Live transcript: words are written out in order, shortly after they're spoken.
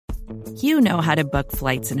You know how to book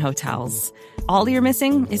flights and hotels. All you're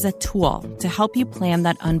missing is a tool to help you plan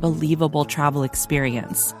that unbelievable travel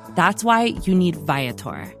experience. That's why you need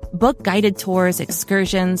Viator. Book guided tours,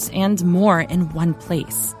 excursions, and more in one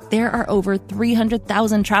place. There are over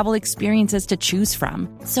 300,000 travel experiences to choose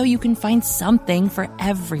from, so you can find something for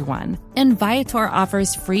everyone. And Viator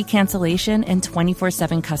offers free cancellation and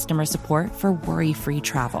 24/7 customer support for worry-free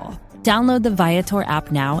travel. Download the Viator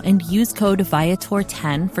app now and use code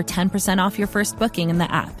Viator10 for 10% off your first booking in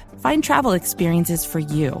the app. Find travel experiences for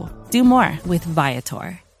you. Do more with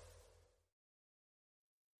Viator.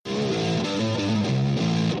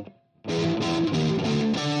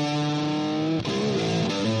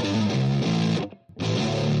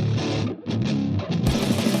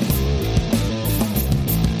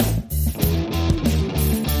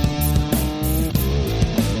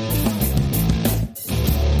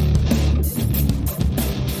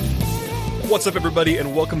 What's up, everybody,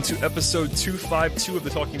 and welcome to episode 252 of the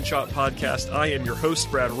Talking Chop podcast. I am your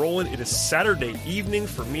host, Brad Rowland. It is Saturday evening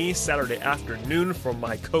for me, Saturday afternoon for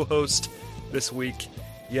my co-host this week.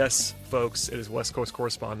 Yes, folks, it is West Coast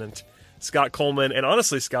correspondent Scott Coleman. And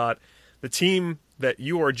honestly, Scott, the team that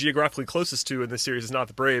you are geographically closest to in this series is not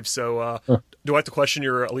the Braves. So do I have to question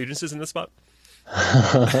your allegiances in this spot?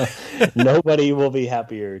 Nobody will be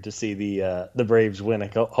happier to see the Braves win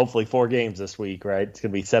hopefully 4 games this week, right? It's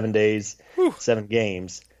going to be 7 days, 7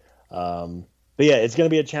 games. But yeah, it's going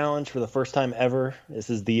to be a challenge for the first time ever. This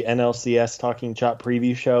is the NLCS Talking Chop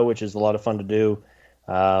preview show, which is a lot of fun to do.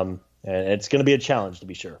 And it's going to be a challenge, to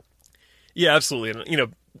be sure. Yeah, absolutely. And, you know,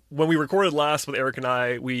 when we recorded last with Eric and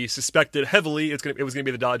I, we suspected heavily it was going to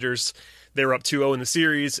be the Dodgers. They were up 2-0 in the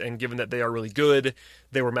series, and given that they are really good,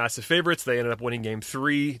 they were massive favorites. They ended up winning Game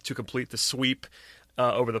 3 to complete the sweep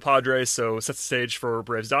over the Padres, so sets the stage for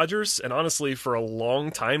Braves-Dodgers. And honestly, for a long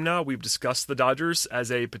time now, we've discussed the Dodgers as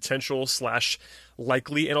a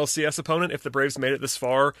potential/likely NLCS opponent. If the Braves made it this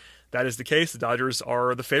far, that is the case. The Dodgers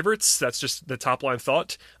are the favorites. That's just the top-line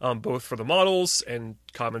thought, both for the models and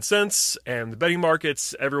common sense and the betting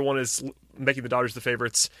markets. Everyone is making the Dodgers the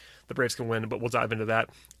favorites. The Braves can win, but we'll dive into that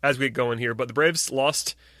as we get going here. But the Braves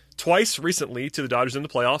lost twice recently to the Dodgers in the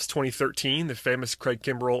playoffs. 2013, the famous Craig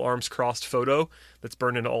Kimbrell arms crossed photo that's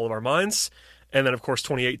burned into all of our minds. And then, of course,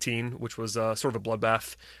 2018, which was sort of a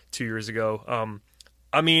bloodbath 2 years ago.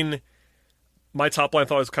 I mean, my top line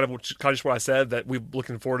thought is kind of just what I said, that we've been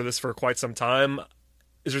looking forward to this for quite some time.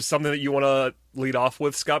 Is there something that you want to lead off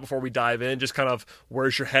with, Scott, before we dive in? Just kind of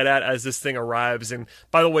where's your head at as this thing arrives? And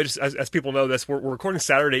by the way, just as people know this, we're recording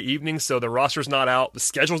Saturday evening, so the roster's not out. The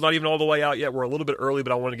schedule's not even all the way out yet. We're a little bit early,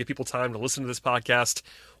 but I want to give people time to listen to this podcast.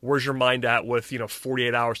 Where's your mind at with,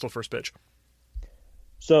 48 hours till first pitch?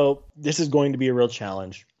 So this is going to be a real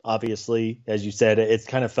challenge. Obviously, as you said, it's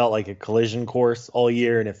kind of felt like a collision course all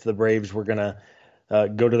year. And if the Braves were going to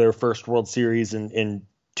go to their first World Series in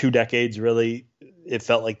 2 decades, really, it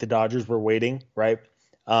felt like the Dodgers were waiting, right?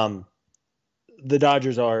 The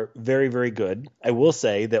Dodgers are very, very good. I will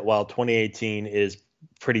say that while 2018 is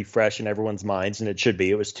pretty fresh in everyone's minds, and it should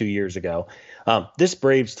be, it was 2 years ago, this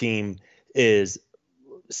Braves team is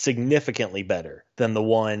significantly better than the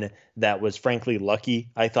one that was frankly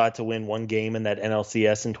lucky, I thought, to win 1 game in that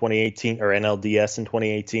NLCS in 2018 or NLDS in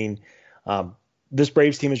 2018. This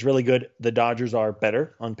Braves team is really good. The Dodgers are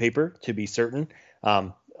better on paper, to be certain.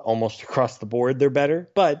 Almost across the board, they're better.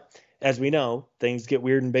 But as we know, things get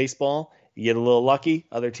weird in baseball. You get a little lucky,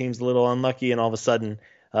 other teams a little unlucky, and all of a sudden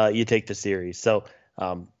you take the series. So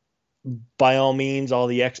by all means, all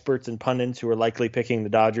the experts and pundits who are likely picking the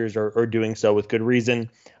Dodgers are doing so with good reason.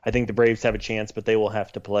 I think the Braves have a chance, but they will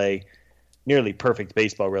have to play nearly perfect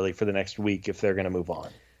baseball, really, for the next week if they're going to move on.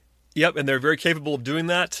 Yep, and they're very capable of doing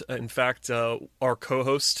that. In fact, our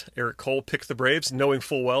co-host, Eric Cole, picked the Braves, knowing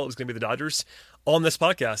full well it was going to be the Dodgers, on this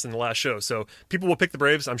podcast in the last show. So people will pick the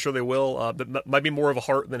Braves. I'm sure they will. That might be more of a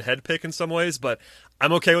heart than head pick in some ways, but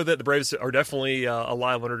I'm okay with it. The Braves are definitely a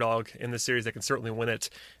live underdog in this series. They can certainly win it,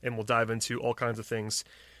 and we'll dive into all kinds of things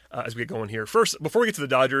as we get going here. First, before we get to the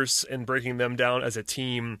Dodgers and breaking them down as a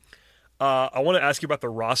team, I want to ask you about the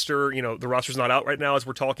roster. The roster's not out right now as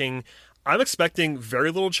we're talking. I'm expecting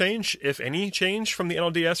very little change, if any change, from the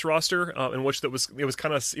NLDS roster, in which it was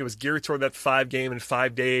geared toward that 5-game and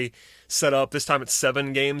 5-day setup. This time it's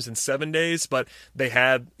 7 games and 7 days, but they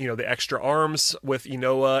had the extra arms with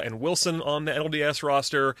Inoa and Wilson on the NLDS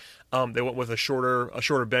roster. They went with a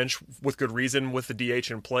shorter bench with good reason, with the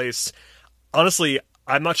DH in place. Honestly,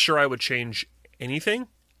 I'm not sure I would change anything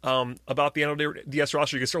about the NLDS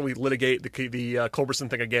roster. You can certainly litigate the Culberson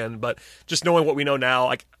thing again, but just knowing what we know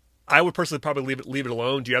now, I would personally probably leave it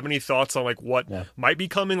alone. Do you have any thoughts on what might be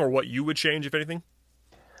coming or what you would change, if anything?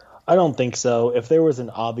 I don't think so. If there was an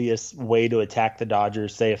obvious way to attack the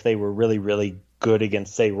Dodgers, say if they were really, really good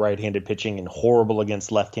against, say, right-handed pitching and horrible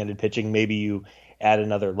against left-handed pitching, maybe you add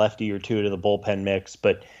another lefty or two to the bullpen mix.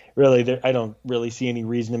 But really, I don't really see any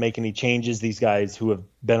reason to make any changes. These guys who have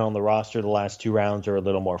been on the roster the last two rounds are a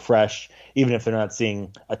little more fresh, even if they're not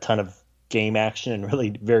seeing a ton of game action, and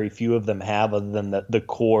really very few of them have, other than the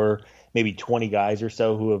core, maybe 20 guys or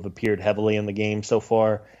so who have appeared heavily in the game so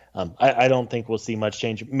far. I don't think we'll see much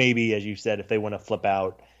change. Maybe, as you said, if they want to flip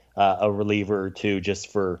out a reliever or two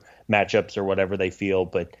just for matchups or whatever they feel.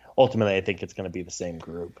 But ultimately, I think it's going to be the same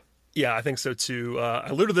group. Yeah, I think so too. I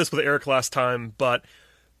alluded to this with Eric last time, but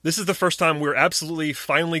this is the first time we're absolutely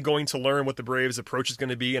finally going to learn what the Braves' approach is going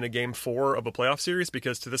to be in a Game 4 of a playoff series,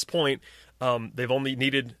 because to this point, they've only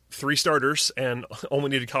needed 3 starters and only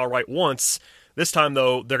needed Kyle Wright once. This time,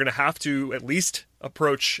 though, they're going to have to at least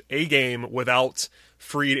approach a game without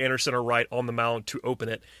Fried, Anderson, or Wright on the mound to open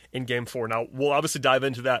it in Game 4. Now, we'll obviously dive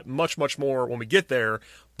into that much, much more when we get there,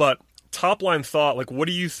 but top line thought, like, what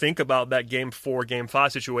do you think about that Game 4, Game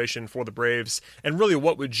 5 situation for the Braves? And really,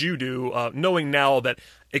 what would you do, knowing now that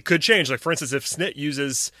it could change? Like, for instance, if Snit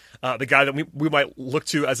uses the guy that we might look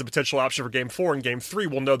to as a potential option for Game 4 and Game 3,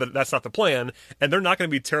 we'll know that that's not the plan, and they're not going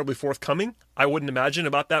to be terribly forthcoming, I wouldn't imagine,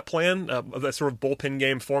 about that plan, of that sort of bullpen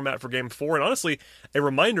game format for Game 4. And honestly, a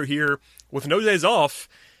reminder here, with no days off,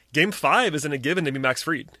 Game 5 isn't a given to be Max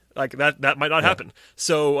Fried. Like, that might not happen.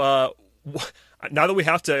 So, now that we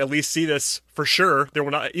have to at least see this for sure, there will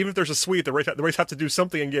not, even if there's a sweep, the Rays have to do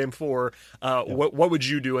something in Game 4. What would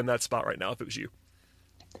you do in that spot right now if it was you?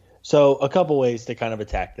 So a couple ways to kind of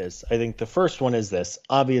attack this. I think the first one is this.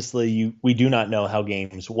 Obviously, we do not know how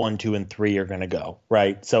games 1, 2, and 3 are going to go,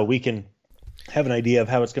 right? So we can have an idea of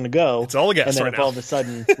how it's going to go. It's all a guess and then right if now. all of a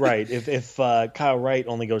sudden, right, if Kyle Wright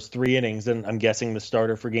only goes 3 innings, then I'm guessing the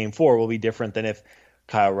starter for Game 4 will be different than if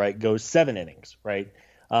Kyle Wright goes 7 innings, right?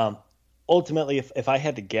 Ultimately, if I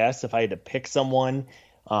had to guess, if I had to pick someone,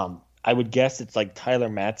 I would guess it's like Tyler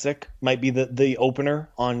Matzik might be the opener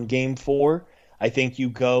on Game 4. I think you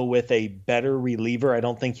go with a better reliever. I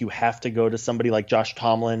don't think you have to go to somebody like Josh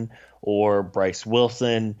Tomlin or Bryce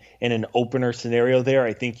Wilson in an opener scenario there.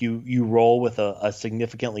 I think you roll with a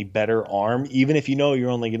significantly better arm, even if you know you're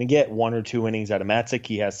only going to get 1 or 2 innings out of Matzik.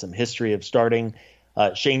 He has some history of starting.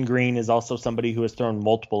 Shane Green is also somebody who has thrown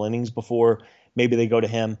multiple innings before. Maybe they go to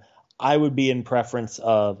him. I would be in preference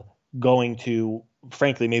of going to,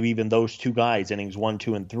 frankly, maybe even those 2 guys, innings 1,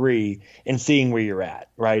 2, and 3, and seeing where you're at,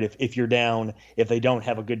 right? If you're down, if they don't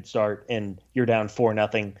have a good start and you're down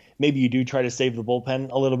 4-0, maybe you do try to save the bullpen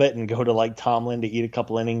a little bit and go to like Tomlin to eat a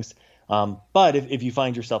couple innings. But if you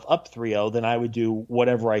find yourself up 3-0, then I would do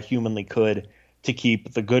whatever I humanly could to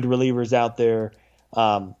keep the good relievers out there.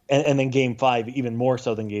 And then Game 5, even more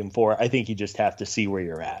so than Game 4, I think you just have to see where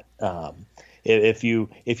you're at. If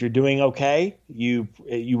you're doing okay, you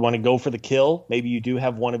want to go for the kill. Maybe you do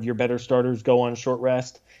have one of your better starters go on short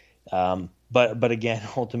rest. But again,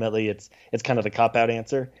 ultimately, it's kind of the cop-out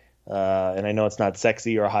answer. And I know it's not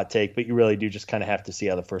sexy or a hot take, but you really do just kind of have to see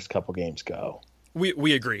how the first couple games go.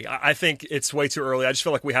 We agree. I think it's way too early. I just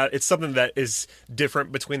feel like it's something that is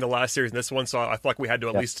different between the last series and this one, so I feel like we had to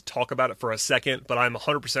at least talk about it for a second, but I'm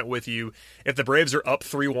 100% with you. If the Braves are up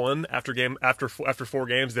 3-1 after 4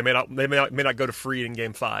 games, they may not go to Fried in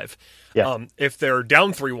Game 5. Yeah. If they're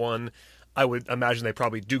down 3-1, I would imagine they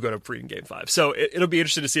probably do go to Fried in Game 5. So it'll be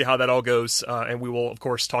interesting to see how that all goes, and we will, of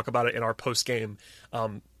course, talk about it in our post-game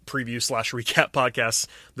preview / recap podcast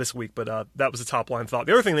this week, but that was a top line thought.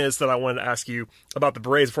 The other thing is that I wanted to ask you about the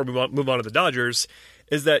Braves before we move on to the Dodgers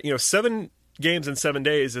is that, 7 games in 7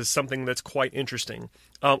 days is something that's quite interesting.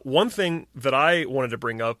 One thing that I wanted to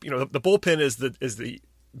bring up, the bullpen is the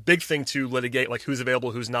big thing to litigate, like who's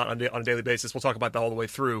available, who's not on a daily basis. We'll talk about that all the way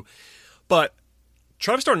through. But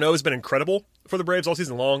Travis d'Arnaud has been incredible for the Braves all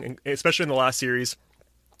season long, and especially in the last series.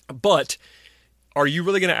 But are you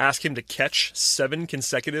really going to ask him to catch 7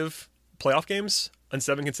 consecutive playoff games on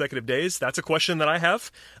 7 consecutive days? That's a question that I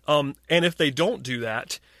have. And if they don't do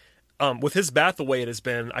that, with his bat the way it has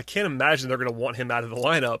been, I can't imagine they're going to want him out of the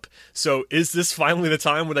lineup. So is this finally the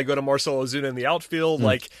time when they go to Marcell Ozuna in the outfield?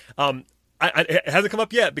 It hasn't come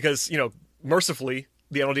up yet because, mercifully,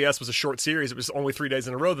 the NLDS was a short series. It was only 3 days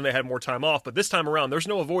in a row. Then they had more time off. But this time around, there's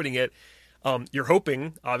no avoiding it. You're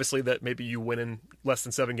hoping, obviously, that maybe you win in less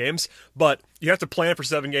than 7 games, but you have to plan for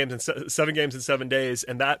 7 games in 7 days,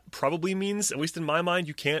 and that probably means, at least in my mind,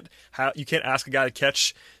 you can't ask a guy to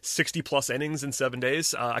catch 60+ innings in 7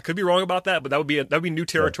 days. I could be wrong about that, but that would be new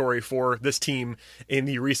territory for this team in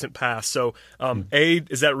the recent past. So, A,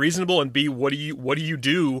 is that reasonable, and B, what do you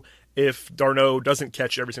do if d'Arnaud doesn't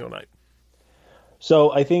catch every single night?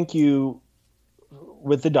 So I think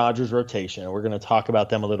with the Dodgers rotation, we're going to talk about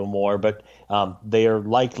them a little more, but they are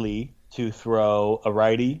likely to throw a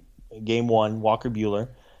righty game one, Walker Buehler.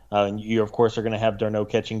 And you, of course, are going to have d'Arnaud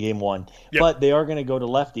catching game one. Yep. But they are going to go to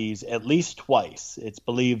lefties at least twice. It's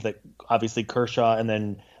believed that obviously Kershaw and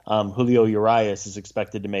then Julio Urias is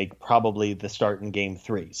expected to make probably the start in game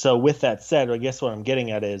three. So with that said, I guess what I'm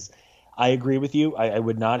getting at is I agree with you. I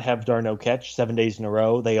would not have d'Arnaud catch 7 days in a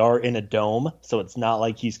row. They are in a dome, so it's not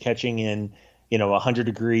like he's catching in,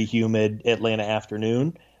 100-degree humid Atlanta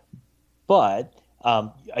afternoon. But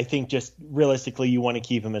I think just realistically, you want to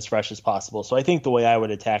keep him as fresh as possible. So I think the way I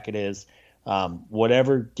would attack it is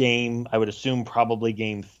whatever game, I would assume probably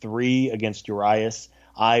game 3 against Urias,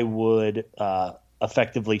 I would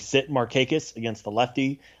effectively sit Markakis against the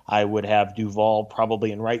lefty. I would have Duvall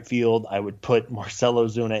probably in right field. I would put Marcell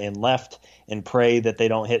Ozuna in left and pray that they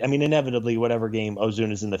don't hit. I mean, inevitably, whatever game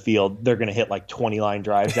Ozuna's in the field, they're going to hit like 20 line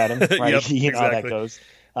drives at him, right? Yep, you know exactly. how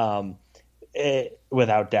that goes.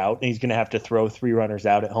 Without doubt. And he's going to have to throw 3 runners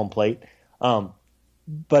out at home plate.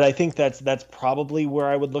 But I think that's probably where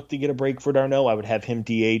I would look to get a break for d'Arnaud. I would have him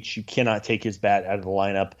DH. You cannot take his bat out of the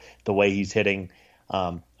lineup the way he's hitting.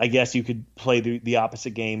 I guess you could play the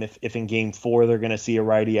opposite game. If in game 4 they're going to see a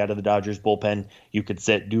righty out of the Dodgers bullpen, you could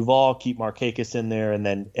sit Duvall, keep Markakis in there, and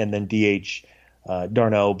then DH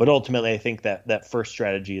d'Arnaud. But ultimately, I think that first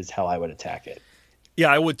strategy is how I would attack it. Yeah,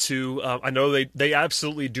 I would too. I know they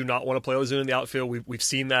absolutely do not want to play Ozuna in the outfield. We've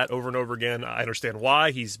seen that over and over again. I understand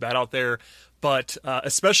why. He's bad out there. But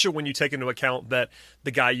especially when you take into account that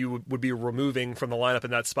the guy you would be removing from the lineup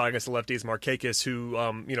in that spot against the lefty is Markakis, who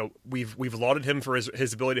we've lauded him for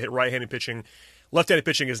his ability to hit right-handed pitching. Left-handed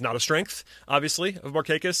pitching is not a strength, obviously, of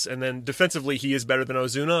Markakis, and then defensively he is better than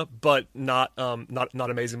Ozuna, but not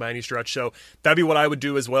amazing by any stretch. So that'd be what I would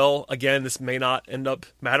do as well. Again, this may not end up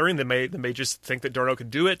mattering. They may just think that d'Arnaud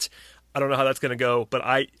could do it. I don't know how that's going to go,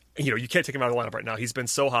 but you can't take him out of the lineup right now. He's been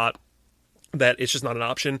so hot that it's just not an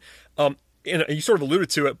option. And you sort of alluded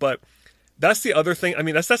to it, but that's the other thing. I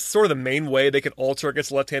mean, that's sort of the main way they can alter against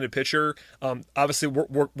a left-handed pitcher. Obviously,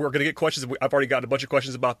 we're going to get questions. I've already gotten a bunch of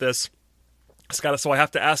questions about this, Scott, so I have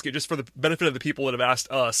to ask it just for the benefit of the people that have asked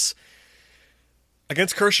us.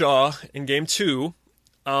 Against Kershaw in Game 2,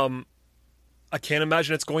 I can't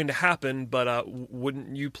imagine it's going to happen, but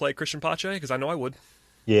wouldn't you play Christian Pache? Because I know I would.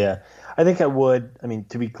 Yeah, I think I would. I mean,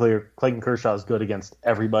 to be clear, Clayton Kershaw is good against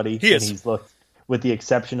everybody. He is. And he's looked, with the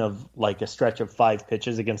exception of like a stretch of 5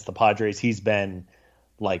 pitches against the Padres, he's been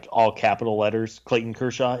like all capital letters Clayton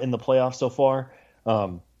Kershaw in the playoffs so far.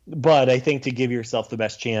 But I think to give yourself the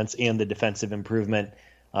best chance and the defensive improvement,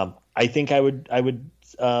 I think I would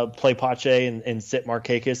play Pache and sit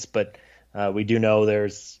Markakis, but we do know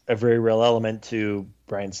there's a very real element to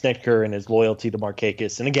Brian Snitker and his loyalty to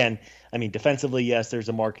Markakis. And again, I mean, defensively, yes, there's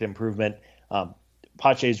a marked improvement.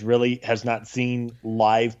 Pache's really has not seen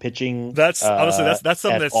live pitching. That's honestly that's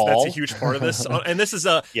something that's a huge part of this. And this is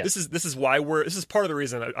Yes. this is why this is part of the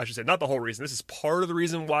reason, I should say, not the whole reason. This is part of the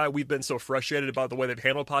reason why we've been so frustrated about the way they've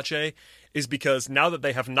handled Pache, is because now that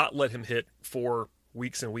they have not let him hit for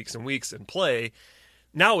weeks and weeks and weeks and play,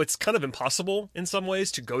 now it's kind of impossible in some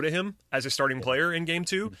ways to go to him as a starting player in Game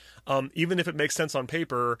 2. Even if it makes sense on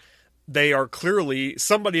paper, they are clearly,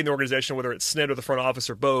 somebody in the organization, whether it's Snit or the front office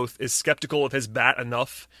or both, is skeptical of his bat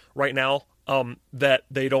enough right now that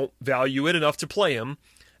they don't value it enough to play him.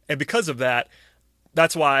 And because of that,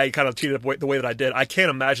 that's why I kind of teed it up the way that I did. I can't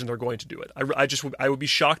imagine they're going to do it. I would be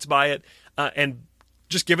shocked by it. And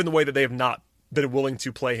just given the way that they have not been willing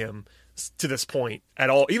to play him to this point at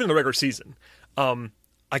all, even in the regular season,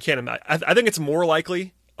 I can't imagine. I think it's more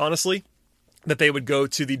likely, honestly, that they would go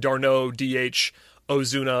to the d'Arnaud DH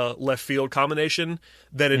Ozuna left field combination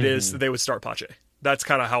than it is that they would start Pache. That's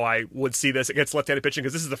kind of how I would see this against left-handed pitching,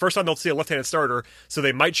 because this is the first time they'll see a left-handed starter, so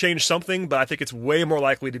they might change something, but I think it's way more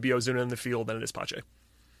likely to be Ozuna in the field than it is Pache.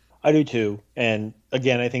 I do too. And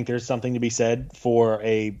again, I think there's something to be said for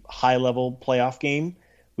a high-level playoff game.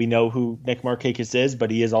 We know who Nick Markakis is, but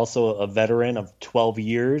he is also a veteran of 12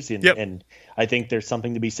 years. And I think there's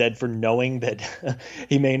something to be said for knowing that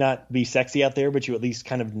he may not be sexy out there, but you at least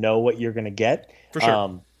kind of know what you're going to get. For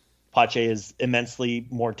sure. Pache is immensely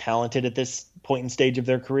more talented at this point in stage of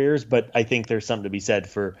their careers, but I think there's something to be said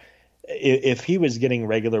for if he was getting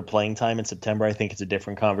regular playing time in September, I think it's a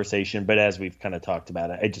different conversation. But as we've kind of talked about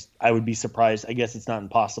it, I would be surprised. I guess it's not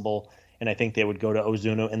impossible. And I think they would go to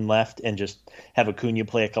Ozuna in left and just have Acuna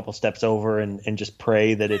play a couple steps over and just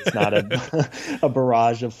pray that it's not a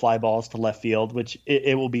barrage of fly balls to left field, which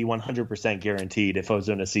it will be 100% guaranteed if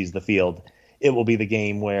Ozuna sees the field. It will be the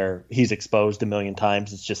game where he's exposed a million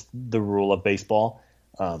times. It's just the rule of baseball.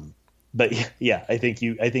 But yeah, I think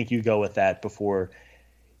you go with that before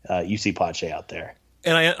you see Pache out there.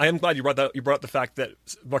 And I am glad you brought up the fact that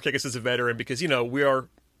Marquez is a veteran, because we are,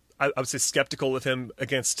 I would say, skeptical of him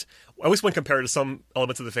against, I always when compared to some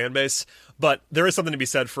elements of the fan base, but there is something to be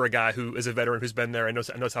said for a guy who is a veteran, who's been there and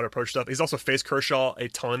knows how to approach stuff. He's also faced Kershaw a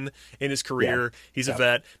ton in his career. Yeah. He's a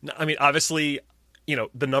vet. I mean, obviously,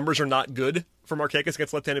 the numbers are not good for Marquez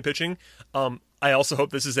against left-handed pitching. I also hope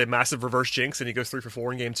this is a massive reverse jinx and he goes 3 for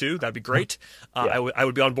 4 in game 2. That'd be great. I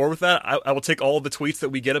would be on board with that. I will take all the tweets that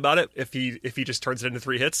we get about it if he just turns it into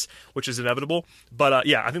 3 hits, which is inevitable. But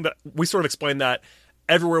I think that we sort of explained that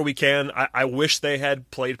everywhere we can. I wish they had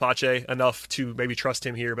played Pache enough to maybe trust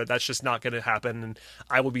him here, but that's just not going to happen. And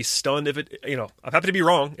I will be stunned if it, I'm happy to be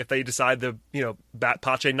wrong if they decide to, bat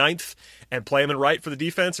Pache ninth and play him in right for the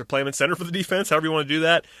defense or play him in center for the defense, however you want to do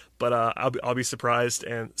that. But I'll be surprised,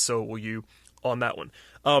 and so will you on that one.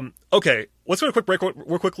 Okay, let's go to a quick break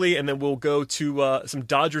real quickly, and then we'll go to some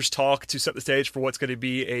Dodgers talk to set the stage for what's going to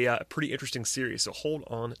be a pretty interesting series. So hold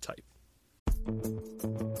on tight.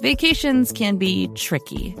 Vacations can be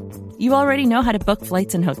tricky. You already know how to book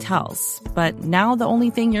flights and hotels, but now the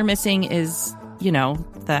only thing you're missing is,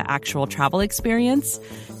 the actual travel experience.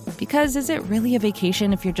 Because is it really a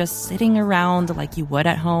vacation if you're just sitting around like you would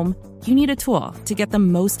at home? You need a tool to get the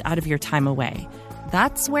most out of your time away.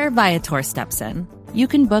 That's where Viator steps in. You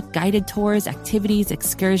can book guided tours, activities,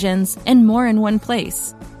 excursions, and more in one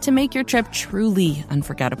place to make your trip truly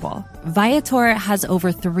unforgettable. Viator has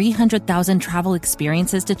over 300,000 travel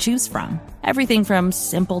experiences to choose from. Everything from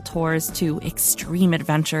simple tours to extreme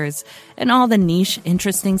adventures and all the niche,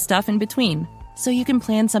 interesting stuff in between. So you can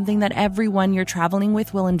plan something that everyone you're traveling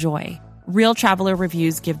with will enjoy. Real traveler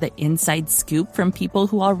reviews give the inside scoop from people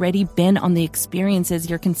who already been on the experiences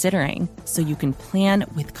you're considering, so you can plan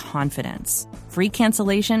with confidence. Free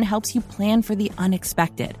cancellation helps you plan for the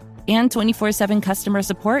unexpected. And 24/7 customer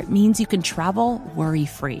support means you can travel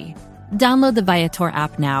worry-free. Download the Viator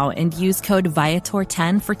app now and use code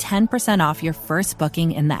Viator10 for 10% off your first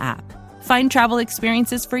booking in the app. Find travel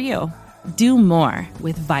experiences for you. Do more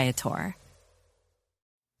with Viator.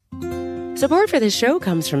 Support for this show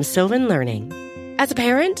comes from Sylvan Learning. As a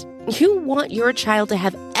parent, you want your child to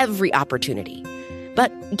have every opportunity.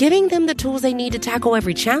 But giving them the tools they need to tackle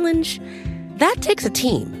every challenge, that takes a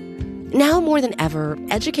team. Now more than ever,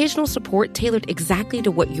 educational support tailored exactly to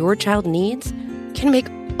what your child needs can make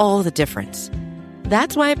all the difference.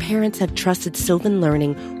 That's why parents have trusted Sylvan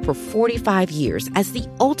Learning for 45 years as the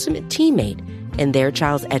ultimate teammate in their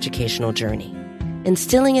child's educational journey,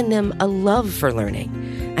 instilling in them a love for learning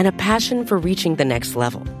and a passion for reaching the next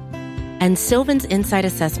level. And Sylvan's Insight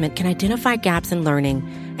Assessment can identify gaps in learning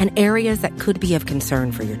and areas that could be of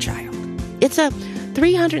concern for your child. It's a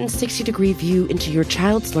 360-degree view into your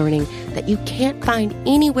child's learning that you can't find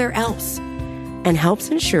anywhere else, and helps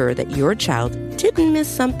ensure that your child didn't miss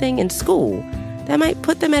something in school that might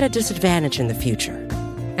put them at a disadvantage in the future.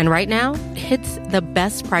 And right now, it's the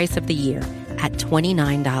best price of the year at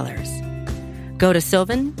 $29. Go to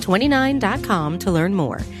sylvan29.com to learn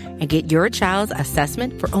more and get your child's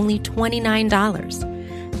assessment for only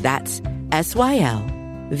 $29. That's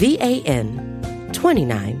SYLVAN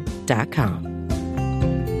 29.com.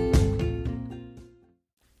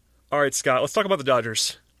 All right, Scott, let's talk about the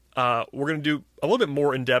Dodgers. We're going to do a little bit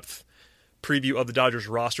more in-depth preview of the Dodgers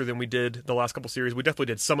roster than we did the last couple series. We definitely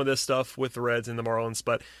did some of this stuff with the Reds and the Marlins,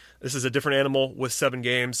 but this is a different animal with 7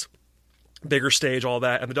 games, bigger stage, all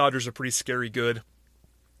that, and the Dodgers are pretty scary good.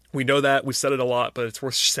 We know that. We've said it a lot, but it's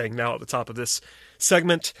worth saying now at the top of this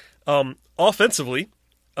segment. Offensively,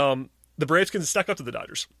 the Braves can stack up to the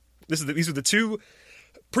Dodgers. These are the two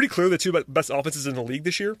best offenses in the league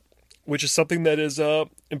this year, which is something that is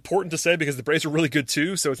important to say because the Braves are really good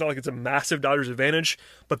too, so it's not like it's a massive Dodgers advantage,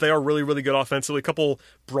 but they are really, really good offensively. A couple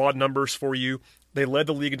broad numbers for you. They led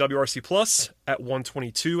the league in WRC Plus at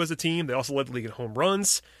 122 as a team. They also led the league in home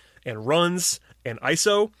runs and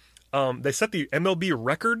ISO. They set the MLB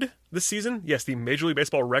record this season. Yes, the Major League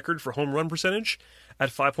Baseball record for home run percentage at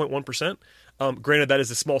 5.1%. Granted, that is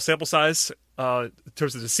a small sample size in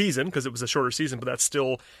terms of the season because it was a shorter season, but that's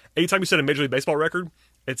still, anytime you set a Major League Baseball record,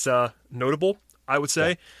 it's notable, I would say.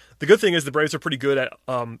 Yeah. The good thing is the Braves are pretty good at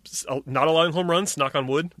not allowing home runs, knock on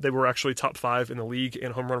wood. They were actually top 5 in the league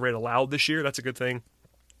in home run rate allowed this year. That's a good thing.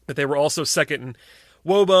 But they were also second in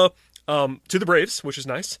WOBA to the Braves, which is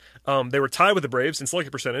nice. They were tied with the Braves in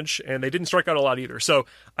slugging percentage, and they didn't strike out a lot either. So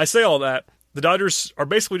I say all that. The Dodgers are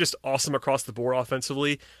basically just awesome across the board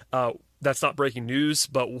offensively. That's not breaking news,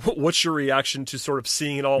 but what's your reaction to sort of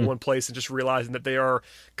seeing it all in one place and just realizing that they are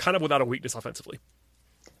kind of without a weakness offensively?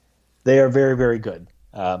 They are very, very good.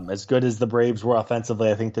 As good as the Braves were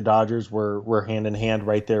offensively, I think the Dodgers were hand in hand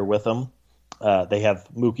right there with them. They have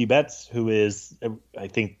Mookie Betts, who is, I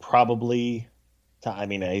think, probably,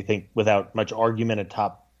 I think without much argument, a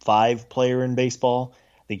top 5 player in baseball.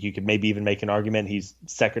 I think you could maybe even make an argument he's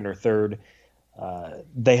second or third.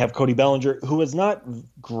 They have Cody Bellinger, who was not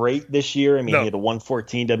great this year. I mean, He had a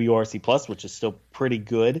 114 WRC plus, which is still pretty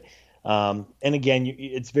good. And again,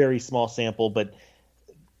 it's very small sample, but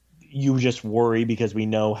you just worry because we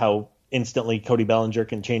know how instantly Cody Bellinger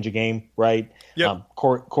can change a game, right? Yep.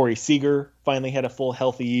 Corey Seager finally had a full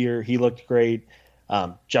healthy year. He looked great.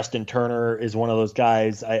 Justin Turner is one of those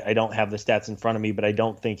guys. I don't have the stats in front of me, but I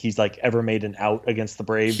don't think he's like ever made an out against the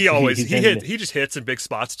Braves. He just hits in big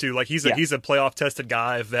spots too. Like he's a playoff tested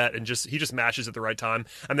guy, a vet, and he just matches at the right time.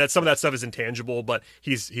 I mean, some of that stuff is intangible, but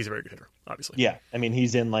he's a very good hitter, obviously. Yeah, I mean,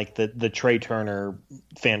 he's in like the Trey Turner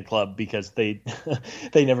fan club because they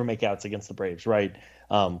they never make outs against the Braves, right?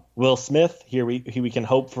 Will Smith, here we can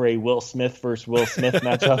hope for a Will Smith versus Will Smith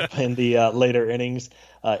matchup in the later innings.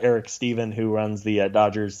 Eric Steven, who runs the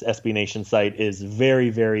Dodgers SB Nation site, is very,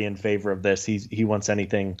 very in favor of this. He wants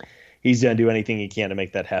anything. He's going to do anything he can to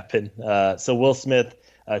make that happen. So Will Smith,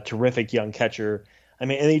 a terrific young catcher. I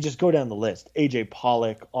mean, and they just go down the list. A.J.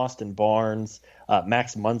 Pollock, Austin Barnes,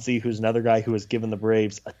 Max Muncy, who's another guy who has given the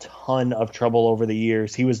Braves a ton of trouble over the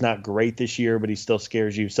years. He was not great this year, but he still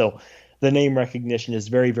scares you. So the name recognition is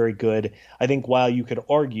very, very good. I think while you could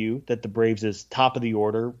argue that the Braves' top of the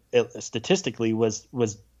order statistically was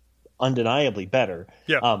undeniably better,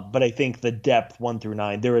 but I think the depth 1 through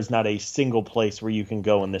 9, there is not a single place where you can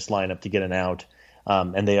go in this lineup to get an out.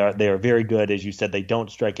 And they are very good. As you said, they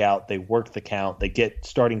don't strike out. They work the count. They get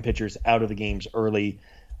starting pitchers out of the games early.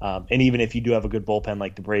 And even if you do have a good bullpen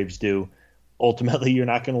like the Braves do, ultimately you're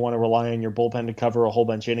not going to want to rely on your bullpen to cover a whole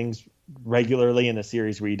bunch of innings regularly in a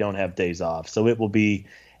series where you don't have days off. So it will be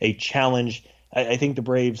a challenge. I think the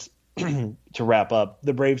Braves, to wrap up,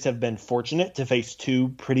 the Braves have been fortunate to face 2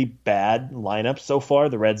 pretty bad lineups so far.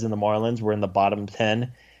 The Reds and the Marlins were in the bottom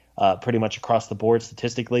 10 pretty much across the board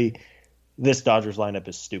statistically. This Dodgers lineup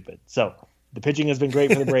is stupid. So the pitching has been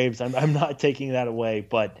great for the Braves. I'm not taking that away,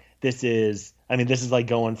 but this is like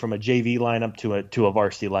going from a JV lineup to a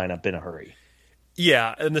varsity lineup in a hurry.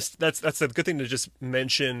 Yeah, and that's a good thing to just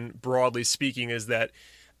mention, broadly speaking, is that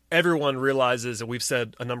everyone realizes, and we've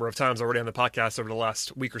said a number of times already on the podcast over the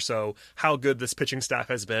last week or so, how good this pitching staff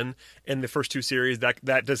has been in the first 2 series.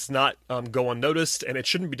 That does not go unnoticed, and it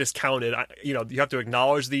shouldn't be discounted. You have to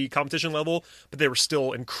acknowledge the competition level, but they were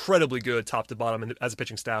still incredibly good top to bottom as a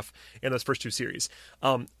pitching staff in those first 2 series.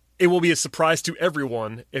 It will be a surprise to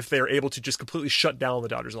everyone if they're able to just completely shut down the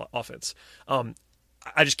Dodgers offense.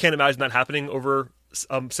 I just can't imagine that happening over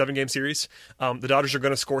 7-game series. The Dodgers are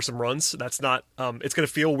going to score some runs. That's not. It's going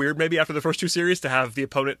to feel weird maybe after the first 2 series to have the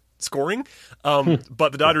opponent scoring,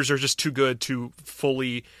 but the Dodgers are just too good to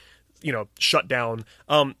fully, shut down.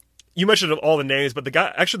 You mentioned all the names, but the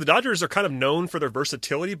Dodgers are kind of known for their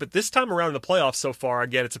versatility. But this time around in the playoffs so far,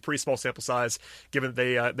 again, it's a pretty small sample size given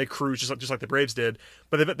that they cruise just like the Braves did.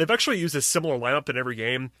 But they've actually used a similar lineup in every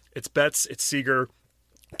game. It's Betts, it's Seager,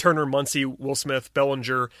 Turner, Muncy, Will Smith,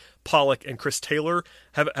 Bellinger, Pollock, and Chris Taylor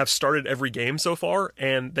have started every game so far,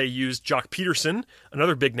 and they used Jock Peterson,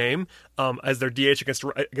 another big name, as their DH against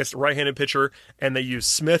a right-handed pitcher, and they used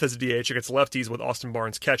Smith as a DH against lefties with Austin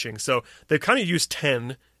Barnes catching. So they've kind of used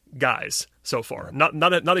 10 guys so far.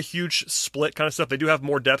 Not a huge split kind of stuff. They do have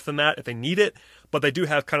more depth than that if they need it, but they do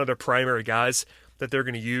have kind of their primary guys that they're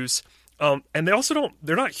going to use. And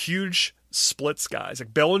they're not huge splits guys.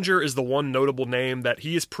 Like Bellinger is the one notable name that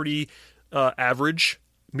he is pretty average,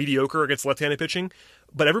 mediocre against left-handed pitching,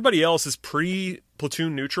 but everybody else is pretty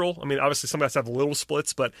platoon neutral. I mean, obviously some guys have little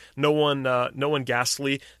splits, but no one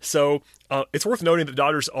ghastly. So it's worth noting that the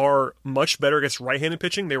Dodgers are much better against right-handed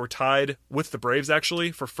pitching. They were tied with the Braves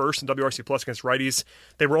actually for first in WRC plus against righties.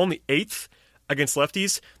 They were only 8th against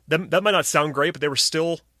lefties. That might not sound great, but they were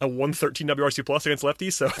still a 113 WRC plus against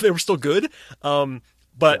lefties, so they were still good.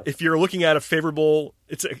 But if you're looking at a favorable,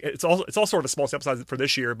 it's all sort of a small sample size for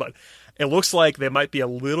this year, but it looks like they might be a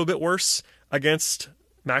little bit worse against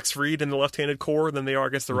Max Fried in the left-handed core than they are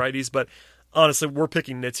against the righties. But honestly, we're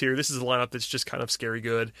picking nits here. This is a lineup that's just kind of scary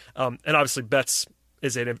good. And obviously, Betts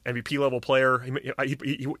is an MVP level player.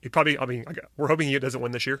 He probably. I mean, we're hoping he doesn't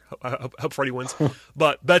win this year. I hope Freddie wins.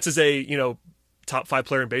 But Betts is a top 5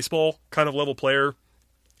 player in baseball kind of level player.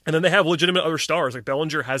 And then they have legitimate other stars. Like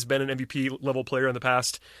Bellinger has been an MVP level player in the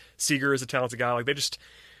past. Seager is a talented guy. Like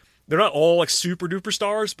they're not all like super duper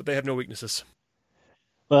stars, but they have no weaknesses.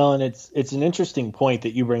 Well, and it's an interesting point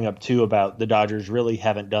that you bring up too about the Dodgers really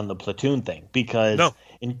haven't done the platoon thing because No,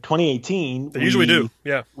 in 2018 they usually do.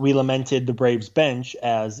 Yeah. we lamented the Braves bench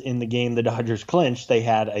as in the game the Dodgers clinched they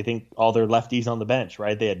had I think all their lefties on the bench,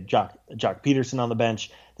 right? They had Jock Peterson on the bench,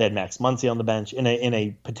 they had Max Muncy on the bench in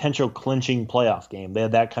a potential clinching playoff game. They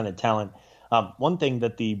had that kind of talent. One thing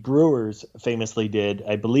that the Brewers famously did,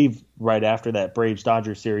 I believe, right after that Braves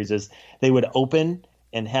Dodgers series is they would open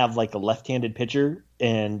and have like a left-handed pitcher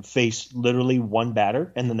and face literally one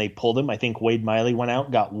batter, and then they pulled him. I think Wade Miley went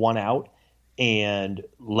out, got one out, and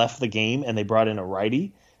left the game, and they brought in a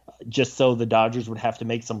righty just so the Dodgers would have to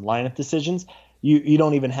make some lineup decisions. You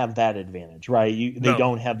don't even have that advantage, right? They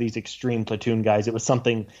don't have these extreme platoon guys. It was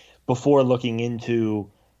something before looking into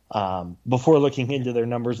their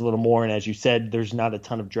numbers a little more, and as you said, there's not a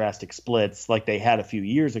ton of drastic splits like they had a few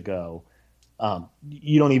years ago.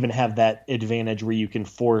 You don't even have that advantage where you can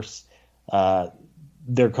force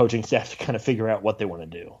their coaching staff to kind of figure out what they want to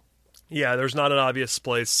do. Yeah, there's not an obvious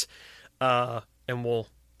place, and we'll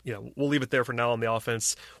leave it there for now on the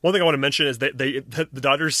offense. One thing I want to mention is that the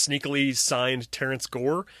Dodgers sneakily signed Terrence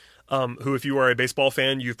Gore, who, if you are a baseball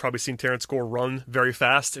fan, you've probably seen Terrence Gore run very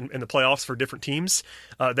fast in the playoffs for different teams.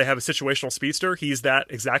 They have a situational speedster. He's that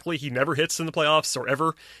exactly. He never hits in the playoffs or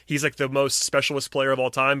ever. He's like the most specialist player of all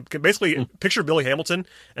time. Basically, picture Billy Hamilton,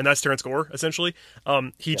 and that's Terrence Gore, essentially.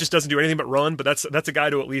 He just doesn't do anything but run, but that's a guy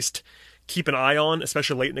to at least keep an eye on,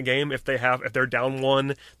 especially late in the game. If they're down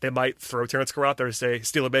one, they might throw Terrence Gore out there to say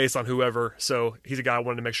steal a base on whoever. So he's a guy I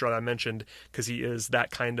wanted to make sure that I mentioned because he is that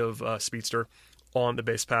kind of speedster on the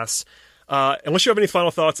base pass. Unless you have any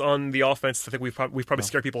final thoughts on the offense, I think we've probably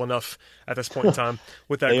scared people enough at this point in time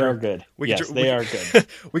with that. They group. are good. They are good.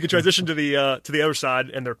 We can transition to the other side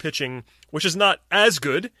and their pitching, which is not as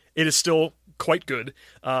good. It is still quite good,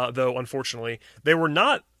 though unfortunately they were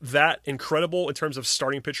not that incredible in terms of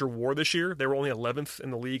starting pitcher WAR this year. They were only 11th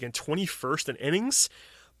in the league and 21st in innings.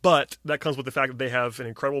 But that comes with the fact that they have an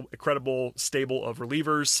incredible stable of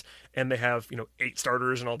relievers, and they have 8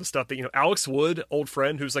 starters and all the stuff that Alex Wood, old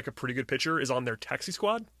friend, who's like a pretty good pitcher, is on their taxi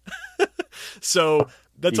squad. So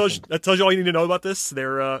that tells you all you need to know about this.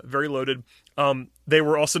 They're very loaded. They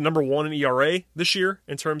were also number 1 in ERA this year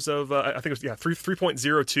in terms of I think it was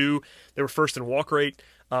 3.02. They were first in walk rate.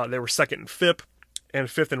 They were second in FIP and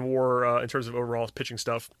 5th in WAR in terms of overall pitching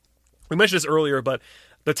stuff. We mentioned this earlier, but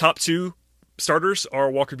the top 2 starters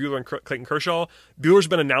are Walker Buehler and Clayton Kershaw. Buehler's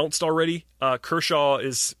been announced already. Kershaw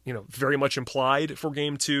is, very much implied for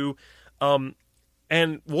Game 2.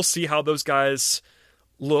 And we'll see how those guys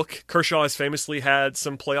look. Kershaw has famously had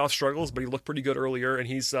some playoff struggles, but he looked pretty good earlier, and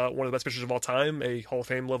he's one of the best pitchers of all time, a Hall of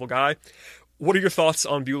Fame level guy. What are your thoughts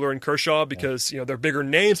on Buehler and Kershaw? Because, they're bigger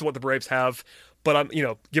names than what the Braves have, but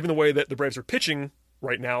given the way that the Braves are pitching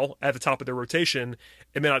right now at the top of their rotation,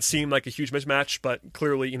 it may not seem like a huge mismatch, but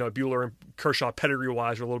clearly, Buehler and Kershaw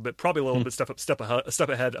pedigree-wise are probably a little bit a step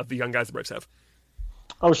ahead of the young guys the Braves have.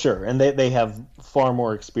 Oh, sure. And they have far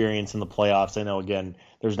more experience in the playoffs. I know, again,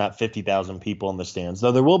 there's not 50,000 people in the stands,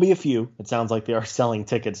 though there will be a few. It sounds like they are selling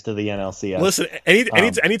tickets to the NLCS. Listen,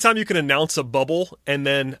 anytime you can announce a bubble and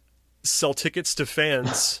then sell tickets to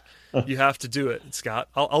fans, you have to do it, Scott.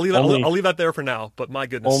 I'll leave that there for now, but my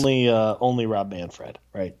goodness. Only Rob Manfred,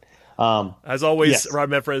 right? As always, yes. Rob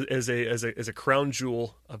Manfred is a crown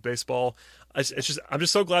jewel of baseball. I'm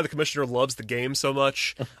just so glad the commissioner loves the game so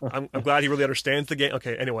much. I'm glad he really understands the game.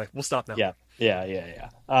 Okay, anyway, we'll stop now. Yeah.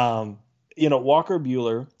 Walker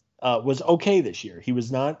Buehler was okay this year. He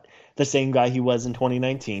was not the same guy he was in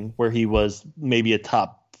 2019, where he was maybe a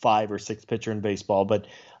top 5 or 6 pitcher in baseball, but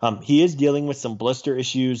he is dealing with some blister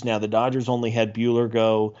issues. Now, the Dodgers only had Buehler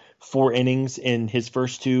go 4 innings in his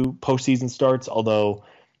first 2 postseason starts, although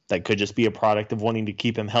that could just be a product of wanting to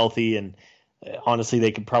keep him healthy. And honestly,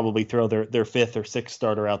 they could probably throw their 5th or 6th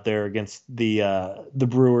starter out there against the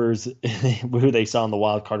Brewers, who they saw in the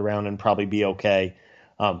wild card round, and probably be okay.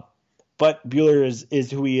 But Buehler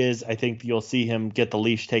is who he is. I think you'll see him get the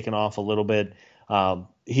leash taken off a little bit.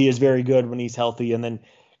 He is very good when he's healthy. And then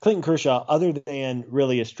Clayton Kershaw, other than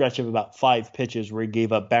really a stretch of about 5 pitches where he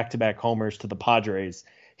gave up back-to-back homers to the Padres,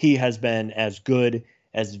 he has been as good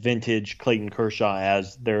as vintage Clayton Kershaw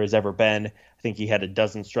as there has ever been. I think he had a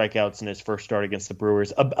dozen strikeouts in his first start against the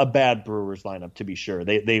Brewers, a bad Brewers lineup, to be sure.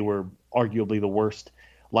 They were arguably the worst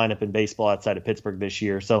lineup in baseball outside of Pittsburgh this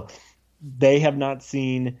year. So they have not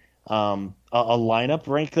seen a lineup,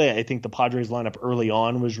 frankly. I think the Padres lineup early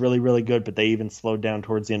on was really, really good, but they even slowed down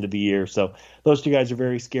towards the end of the year. So those 2 guys are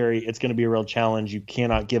very scary. It's going to be a real challenge. You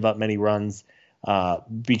cannot give up many runs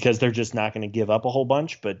because they're just not going to give up a whole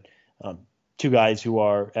bunch. But 2 guys who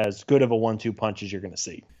are as good of a 1-2 punch as you're going to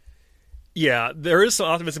see. Yeah, there is some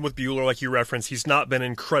optimism with Bueller, like you referenced. He's not been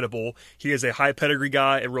incredible. He is a high pedigree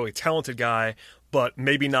guy, a really talented guy, but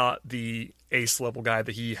maybe not the ace level guy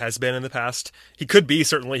that he has been in the past. He could be,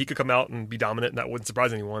 certainly. He could come out and be dominant, and that wouldn't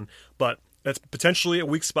surprise anyone. But that's potentially a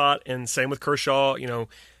weak spot, and same with Kershaw.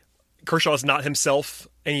 Kershaw is not himself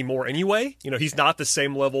anymore anyway. He's not the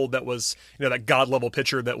same level that was, that god level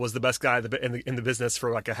pitcher that was the best guy in the business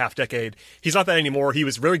for like a half decade. He's not that anymore. He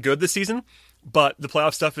was really good this season, but the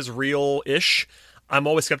playoff stuff is real-ish. I'm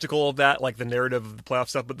always skeptical of that, like the narrative of the playoff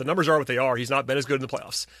stuff, but the numbers are what they are. He's not been as good in the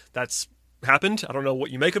playoffs. That's happened. I don't know what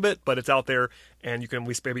you make of it, but it's out there, and you can at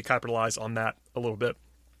least maybe capitalize on that a little bit.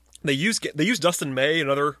 They use Dustin May,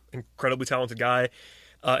 another incredibly talented guy,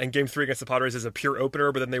 in Game 3 against the Padres as a pure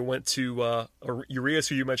opener, but then they went to Urias,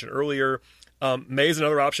 who you mentioned earlier. May is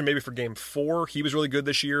another option maybe for Game 4. He was really good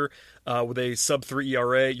this year with a sub-3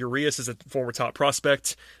 ERA. Urias is a former top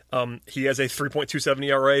prospect. He has a 3.27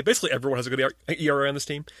 ERA. Basically, everyone has a good ERA on this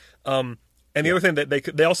team. And the other thing that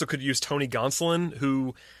they also could use Tony Gonsolin,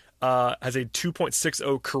 who has a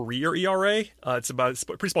 2.60 career ERA. It's a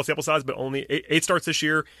pretty small sample size, but only 8 starts this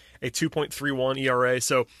year, a 2.31 ERA.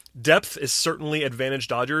 So depth is certainly advantage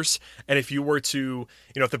Dodgers. And if you were to,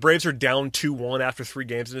 if the Braves are down 2-1 after 3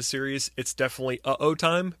 games in a series, it's definitely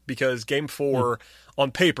time, because Game 4,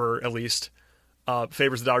 on paper at least,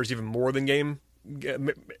 favors the Dodgers even more than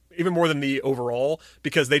the overall,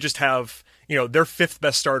 because they just have, their 5th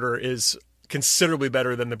best starter is considerably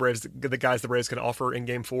better than the guys the Braves can offer in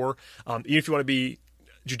Game 4. Even if you want to be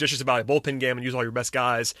judicious about a bullpen game and use all your best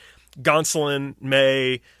guys, Gonsolin,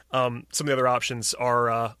 May, some of the other options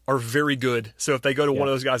are very good. So if they go to one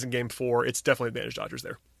of those guys in Game 4, it's definitely advantage Dodgers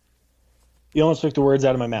there. You almost took the words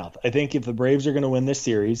out of my mouth. I think if the Braves are going to win this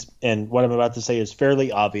series, and what I'm about to say is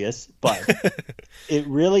fairly obvious, but it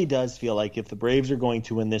really does feel like if the Braves are going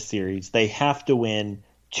to win this series, they have to win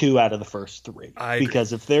 2 out of the first 3.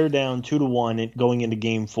 Because if they're down 2-1 going into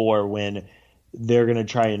Game 4, when they're going to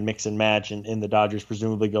try and mix and match, and the Dodgers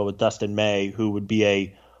presumably go with Dustin May, who would be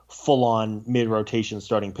a full-on mid-rotation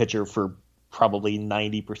starting pitcher for probably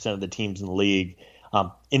 90% of the teams in the league.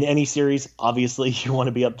 In any series, obviously, you want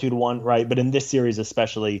to be up 2-1, right? But in this series,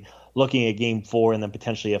 especially looking at Game 4 and then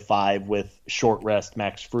potentially a 5 with short rest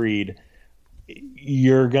Max Fried,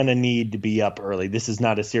 you're going to need to be up early. This is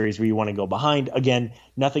not a series where you want to go behind. Again,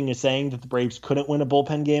 nothing is saying that the Braves couldn't win a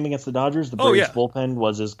bullpen game against the Dodgers. The Braves bullpen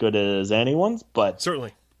was as good as anyone's, but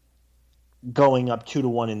certainly going up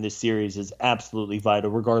 2-1 in this series is absolutely vital,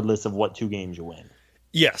 regardless of what 2 games you win.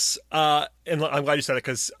 Yes, and I'm glad you said it,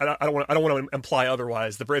 because I don't want to imply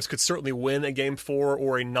otherwise. The Braves could certainly win a Game 4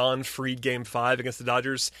 or a non-Fried Game 5 against the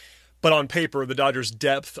Dodgers, but on paper, the Dodgers'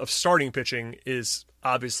 depth of starting pitching is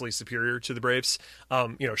obviously superior to the Braves.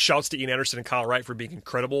 Shouts to Ian Anderson and Kyle Wright for being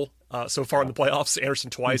incredible so far in the playoffs. Anderson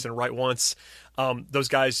twice and Wright once. Those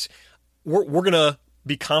guys, we're going to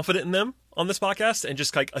be confident in them on this podcast and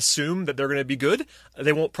just assume that they're going to be good.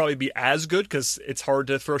 They won't probably be as good because it's hard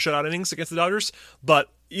to throw shutout innings against the Dodgers. But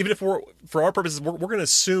even if for our purposes, we're going to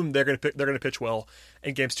assume they're going to pitch well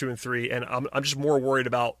in games 2 and 3. And I'm just more worried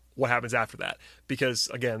about what happens after that, because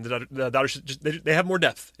again, the Dodgers they have more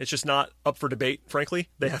depth. It's just not up for debate. Frankly,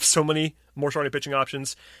 they have so many more starting pitching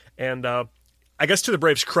options. And I guess to the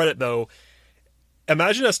Braves' credit, though,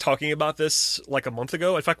 imagine us talking about this like a month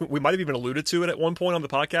ago. In fact, we might have even alluded to it at one point on the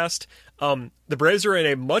podcast. The Braves are in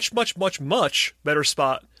a much, much, much, much better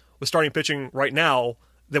spot with starting pitching right now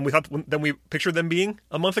than we pictured them being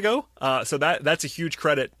a month ago. So that's a huge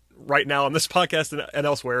credit right now on this podcast and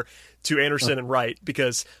elsewhere to Anderson and Wright,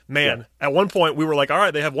 because at one point we were like, all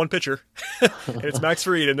right, they have one pitcher and it's Max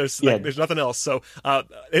Fried, and there's nothing else. So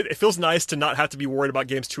it feels nice to not have to be worried about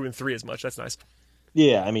games 2 and 3 as much. That's nice.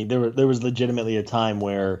 Yeah, I mean, there was legitimately a time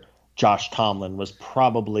where Josh Tomlin was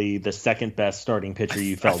probably the second best starting pitcher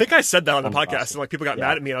you felt. I think I said that on the podcast, and people got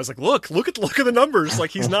mad at me. And I was like, look at the numbers.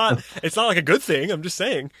 He's not. It's not like a good thing. I'm just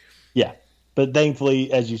saying. Yeah, but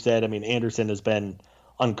thankfully, as you said, I mean, Anderson has been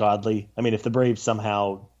ungodly. I mean, if the Braves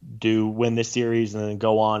somehow do win this series and then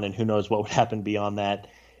go on, and who knows what would happen beyond that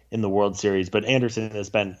in the World Series. But Anderson has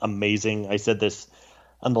been amazing. I said this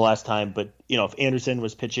on the last time, but if Anderson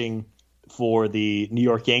was pitching for the New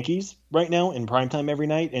York Yankees right now in primetime every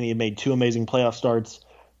night, and he had made 2 amazing playoff starts,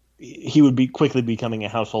 he would be quickly becoming a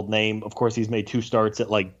household name. Of course, he's made 2 starts at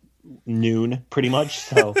noon pretty much.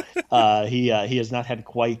 So he has not had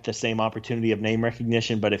quite the same opportunity of name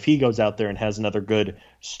recognition, but if he goes out there and has another good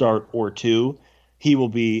start or 2, he will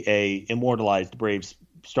be a immortalized Braves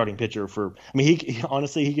starting pitcher he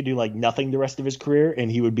honestly, he could do nothing the rest of his career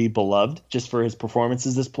and he would be beloved just for his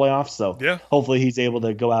performances this playoff. So hopefully he's able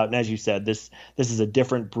to go out, and as you said, this is a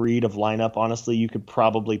different breed of lineup. Honestly, you could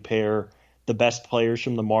probably pair the best players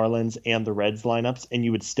from the Marlins and the Reds lineups, and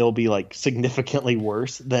you would still be like significantly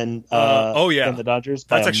worse than than the Dodgers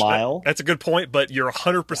by a mile. That's a good point, but you're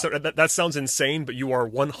 100%. That sounds insane, but you are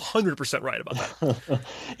 100% right about that.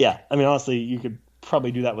 Yeah, I mean, honestly, you could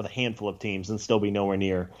probably do that with a handful of teams and still be nowhere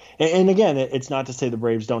near. And again, it's not to say the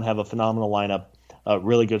Braves don't have a phenomenal lineup,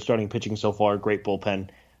 really good starting pitching so far, great bullpen.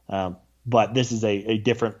 But this is a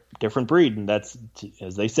different breed, and that's,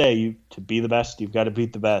 as they say, to be the best, you've got to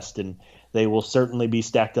beat the best, and they will certainly be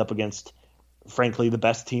stacked up against, frankly, the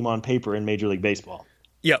best team on paper in Major League Baseball.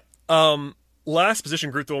 Yeah. Last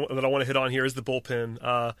position group that I want to hit on here is the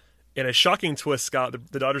bullpen. In a shocking twist, Scott,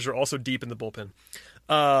 the Dodgers are also deep in the bullpen.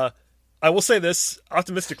 I will say this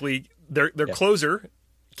optimistically: their closer,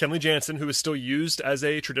 Kenley Jansen, who is still used as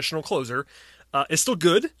a traditional closer, is still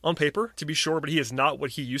good on paper, to be sure, but he is not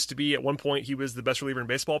what he used to be. At one point, he was the best reliever in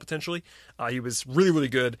baseball, potentially. He was really, really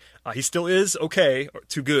good. He still is okay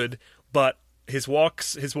to good, but his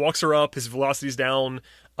walks are up, his velocity's down.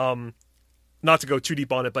 Not to go too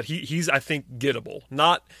deep on it, but he's I think gettable.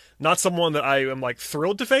 Not someone that I am like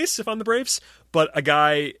thrilled to face if I'm the Braves, but a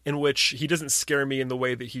guy in which he doesn't scare me in the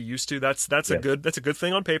way that he used to. That's a good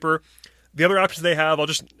thing on paper. The other options they have, I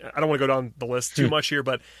don't want to go down the list too much here,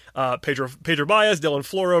 but Pedro Baez, Dylan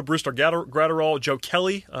Floro, Brewster Gratterall, Joe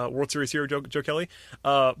Kelly, World Series hero Joe Kelly,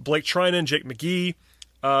 Blake Trinan, Jake McGee,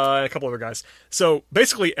 and a couple other guys. So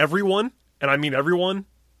basically everyone, and I mean everyone,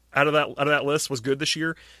 out of that list was good this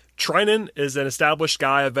year. Trinan is an established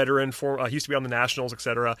guy, a veteran. He used to be on the Nationals,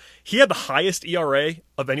 etc. He had the highest ERA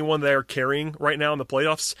of anyone they're carrying right now in the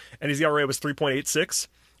playoffs, and his ERA was 3.86.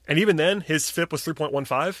 And even then, his FIP was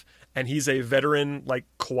 3.15, and he's a veteran, like,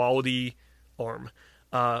 quality arm.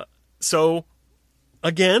 So,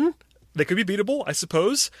 again, they could be beatable, I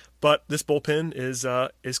suppose, but this bullpen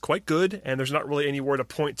is quite good, and there's not really anywhere to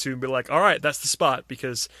point to and be like, all right, that's the spot,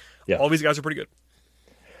 because all these guys are pretty good.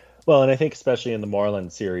 Well, and I think especially in the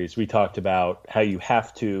Marlins series, we talked about how you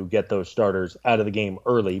have to get those starters out of the game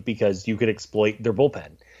early because you could exploit their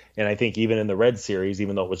bullpen. And I think even in the Reds series,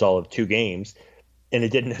 even though it was all of 2 games, and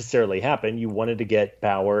it didn't necessarily happen, you wanted to get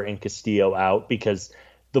Bauer and Castillo out because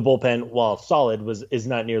the bullpen, while solid, is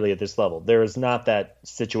not nearly at this level. There is not that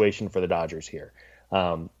situation for the Dodgers here.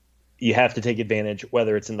 You have to take advantage,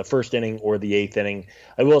 whether it's in the first inning or the 8th inning.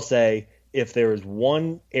 I will say, if there is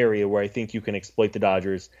one area where I think you can exploit the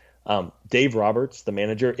Dodgers, Dave Roberts, the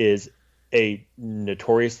manager, is a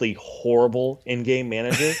notoriously horrible in-game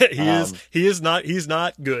manager. He's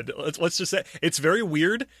not good. Let's just say it's very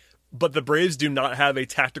weird, but the Braves do not have a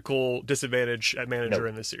tactical disadvantage at manager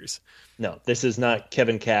in this series. No, this is not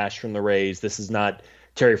Kevin Cash from the Rays. This is not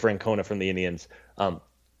Terry Francona from the Indians.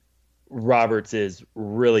 Roberts is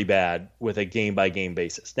really bad with a game-by-game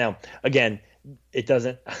basis. Now, again, it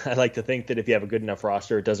doesn't. I like to think that if you have a good enough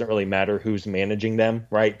roster, it doesn't really matter who's managing them,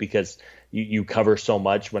 right? Because you cover so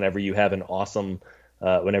much whenever you have an awesome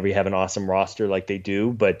roster like they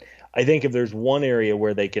do. But I think if there's one area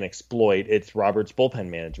where they can exploit, it's Roberts' bullpen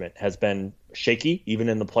management has been shaky, even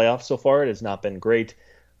in the playoffs so far. It has not been great.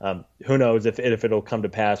 Who knows if it'll come to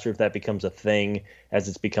pass or if that becomes a thing, as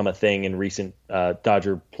it's become a thing in recent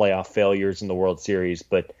Dodger playoff failures in the World Series.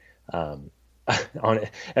 But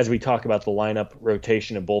as we talk about the lineup,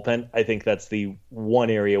 rotation, and bullpen, I think that's the one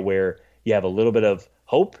area where you have a little bit of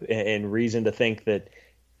hope and reason to think that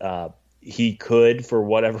he could, for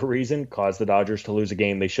whatever reason, cause the Dodgers to lose a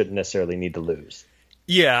game they shouldn't necessarily need to lose.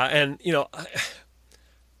 Yeah, and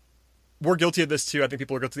we're guilty of this too. I think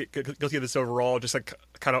people are guilty of this overall, just like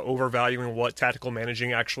kind of overvaluing what tactical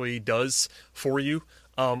managing actually does for you.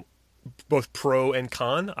 Both pro and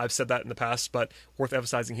con. I've said that in the past, but worth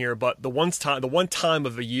emphasizing here. But the one time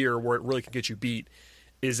of the year where it really can get you beat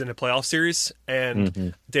is in a playoff series.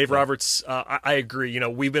 And Dave Roberts, I agree.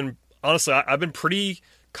 I've been pretty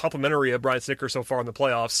complimentary of Brian Snitker so far in the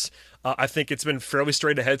playoffs. I think it's been fairly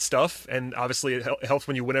straight ahead stuff, and obviously it helps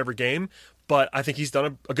when you win every game. But I think he's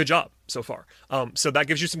done a good job so far. So that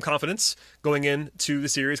gives you some confidence going into the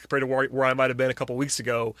series compared to where I might have been a couple weeks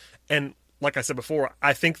ago. And like I said before,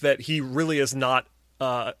 I think that he really is not,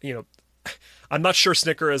 I'm not sure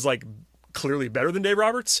Snitker is like clearly better than Dave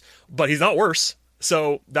Roberts, but he's not worse.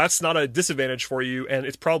 So that's not a disadvantage for you. And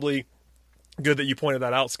it's probably good that you pointed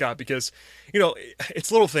that out, Scott, because,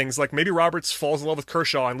 it's little things like maybe Roberts falls in love with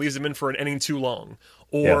Kershaw and leaves him in for an inning too long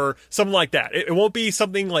or something like that. It won't be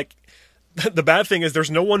something like, the bad thing is there's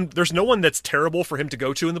no one that's terrible for him to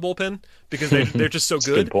go to in the bullpen because they're just so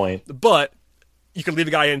good. Good point. But you can leave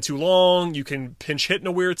a guy in too long. You can pinch hit in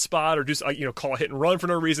a weird spot, or just call a hit and run for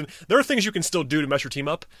no reason. There are things you can still do to mess your team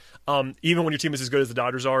up, even when your team is as good as the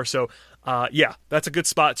Dodgers are. So, that's a good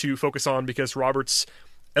spot to focus on because Roberts,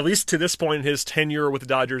 at least to this point in his tenure with the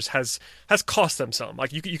Dodgers, has cost them some.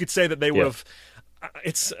 Like you could say that they would have.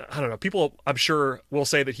 It's, I don't know. People, I'm sure, will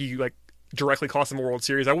say that he like directly cost them a World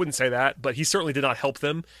Series. I wouldn't say that, but he certainly did not help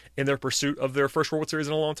them in their pursuit of their first World Series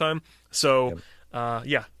in a long time. So,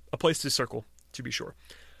 a place to circle, to be sure.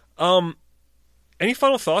 Any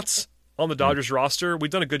final thoughts on the Dodgers roster?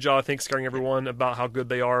 We've done a good job, I think, scaring everyone about how good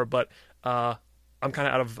they are, but I'm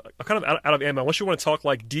kind of out of ammo. Unless you want to talk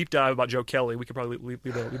like deep dive about Joe Kelly, we could probably leave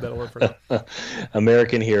that alone for now.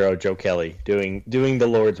 American hero Joe Kelly doing the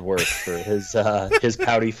Lord's work for his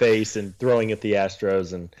pouty face and throwing at the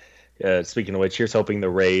Astros. And speaking of which, here's hoping the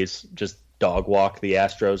Rays just dog walk the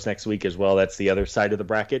Astros next week as well. That's the other side of the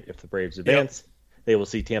bracket. If the Braves advance, they will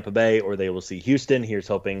see Tampa Bay or they will see Houston. Here's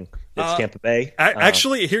hoping it's Tampa Bay.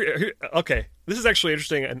 Actually, here, okay. This is actually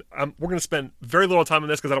interesting, and we're going to spend very little time on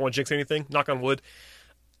this because I don't want to jinx anything. Knock on wood.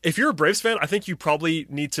 If you're a Braves fan, I think you probably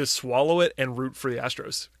need to swallow it and root for the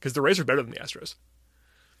Astros because the Rays are better than the Astros.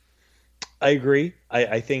 I agree.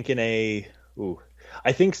 I think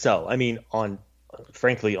I think so. I mean,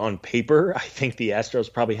 frankly, on paper, I think the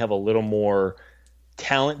Astros probably have a little more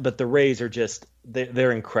talent, but the Rays are just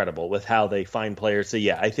they're incredible with how they find players. So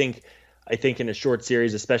yeah, I think in a short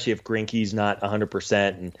series, especially if Greinke's not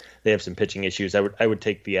 100% and they have some pitching issues, I would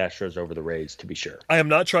take the Astros over the Rays to be sure. I am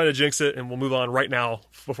not trying to jinx it, and we'll move on right now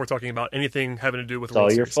before talking about anything having to do with it's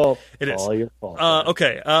all your fault. It is all your fault.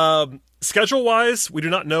 Okay. Schedule-wise, we do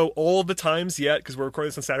not know all of the times yet because we're recording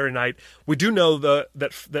this on Saturday night. We do know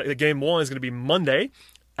that Game 1 is going to be Monday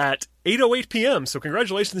at 8:08 p.m. So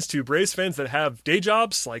congratulations to Braves fans that have day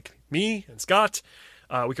jobs like me and Scott.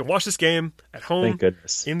 We can watch this game at home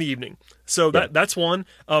in the evening. So that's one.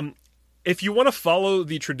 If you want to follow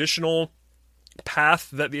the traditional path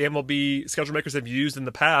that the MLB schedule makers have used in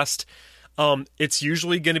the past, it's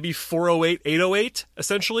usually going to be 4:08, 8:08,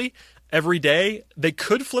 essentially, every day. They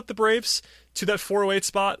could flip the Braves to that 4:08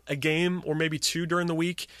 spot a game or maybe two during the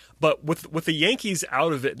week. But with the Yankees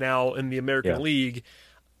out of it now in the American League,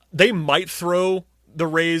 they might throw the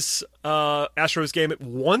Rays Astros game at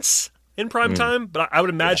once in prime time, but I would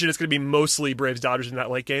imagine it's going to be mostly Braves-Dodgers in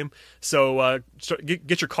that late game. So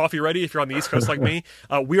get your coffee ready if you're on the East Coast like me.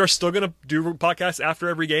 We are still going to do podcasts after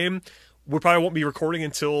every game. We probably won't be recording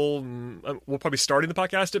until we'll probably starting the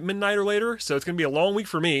podcast at midnight or later. So it's going to be a long week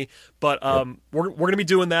for me, but we're going to be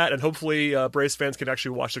doing that, and hopefully Braves fans can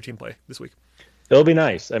actually watch their team play this week. It'll be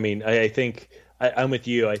nice. I mean, I think I'm with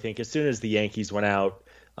you. I think as soon as the Yankees went out,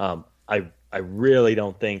 I really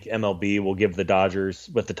don't think MLB will give the Dodgers,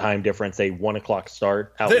 with the time difference, a 1 o'clock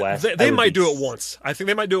start out west. They might do it once. I think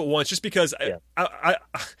they might do it once just because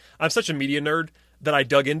I'm such a media nerd that I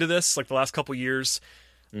dug into this like the last couple years.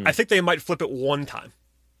 I think they might flip it one time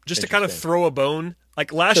just to kind of throw a bone.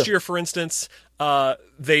 Like last year, for instance,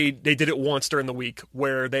 they did it once during the week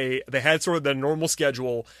where they had sort of the normal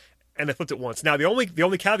schedule and they flipped it once. Now, the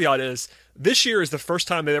only caveat is this year is the first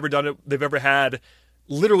time they've ever done it. They've ever had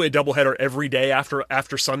literally a doubleheader every day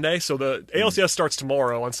after Sunday. So the NLCS starts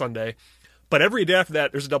tomorrow on Sunday, but every day after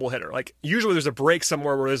that, there's a doubleheader. Like usually there's a break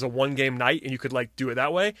somewhere where there's a 1-game night and you could like do it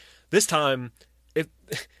that way. This time,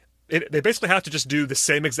 they basically have to just do the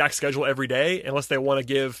same exact schedule every day unless they want to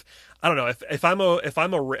give. I don't know if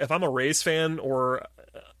I'm a Rays fan, or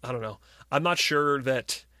I don't know. I'm not sure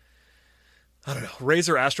that. I don't know. Rays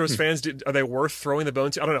or Astros fans, are they worth throwing the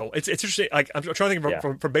bone to? I don't know. It's interesting. Like I'm trying to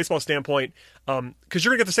think from baseball standpoint, because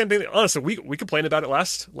you're gonna get the same thing. Honestly, we complained about it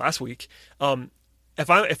last week. If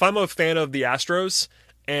I'm a fan of the Astros,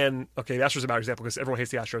 and okay, the Astros are a bad example because everyone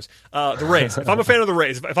hates the Astros. The Rays. If I'm a fan of the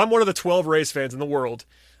Rays, if I'm one of the 12 Rays fans in the world,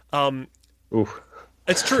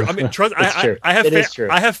 it's true. I mean, trust. I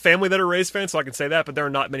have family that are Rays fans, so I can say that. But there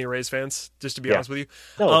are not many Rays fans, just to be honest with you.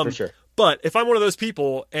 No, for sure. But if I'm one of those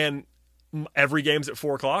people and every game's at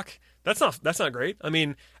 4 o'clock, that's not great. I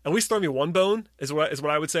mean, at least throw me one bone is what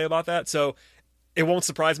I would say about that. So it won't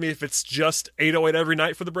surprise me if it's just 8:08 every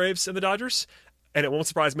night for the Braves and the Dodgers, and it won't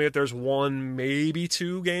surprise me if there's one, maybe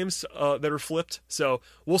 2 games that are flipped. So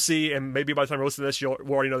we'll see, and maybe by the time we listen to this, we'll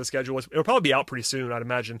already know the schedule. It'll probably be out pretty soon, I'd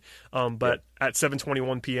imagine. But at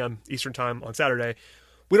 7:21 p.m. Eastern time on Saturday,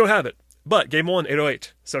 we don't have it. But game 1,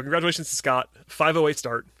 8:08. So congratulations to Scott. 5:08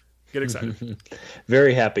 start. Get excited.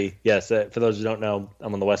 Very happy. Yes. For those who don't know,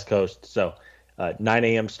 I'm on the West Coast. So 9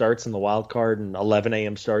 a.m. starts in the wild card and 11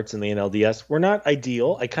 a.m. starts in the NLDS. We're not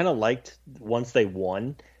ideal. I kind of liked once they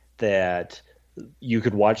won that you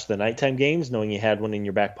could watch the nighttime games knowing you had one in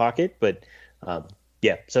your back pocket. But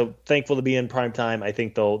so thankful to be in prime time. I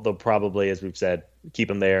think they'll probably, as we've said, keep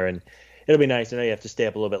them there. And it'll be nice. I know you have to stay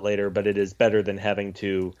up a little bit later, but it is better than having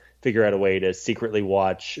to figure out a way to secretly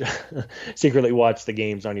watch the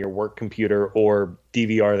games on your work computer, or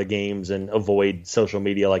DVR the games and avoid social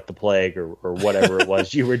media like the plague, or whatever it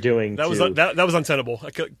was you were doing. That was untenable.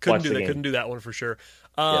 I couldn't do that one for sure.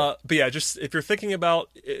 But yeah, just if you're thinking about,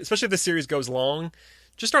 especially if the series goes long,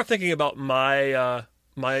 just start thinking about my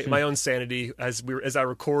own sanity as I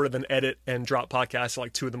record and then edit and drop podcasts at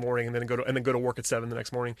like 2 a.m. and then go to work at 7 the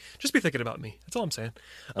next morning. Just be thinking about me. That's all I'm saying.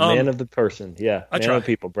 A man of the person. Yeah. I man try. of the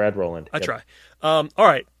people. Brad Rowland. I try. All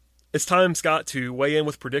right. It's time, Scott, to weigh in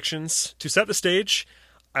with predictions. To set the stage,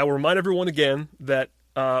 I will remind everyone again that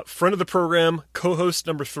friend of the program, co-host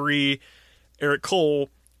number 3, Eric Cole,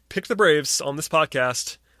 picked the Braves on this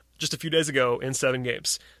podcast just a few days ago in 7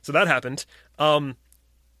 games. So that happened.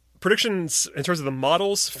 Predictions in terms of the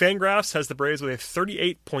models, Fangraphs has the Braves with a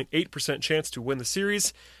 38.8% chance to win the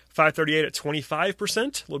series, 538 at 25%, a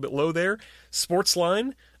little bit low there.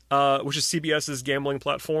 Sportsline, which is CBS's gambling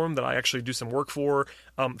platform that I actually do some work for,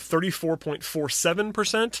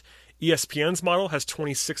 34.47%. ESPN's model has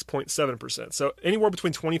 26.7%. So anywhere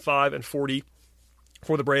between 25 and 40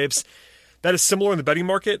 for the Braves. That is similar in the betting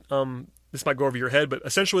market. This might go over your head, but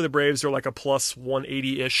essentially the Braves are like a plus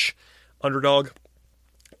 180-ish underdog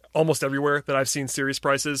almost everywhere that I've seen series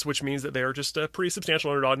prices, which means that they are just a pretty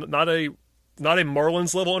substantial underdog. Not a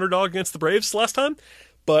Marlins level underdog against the Braves last time,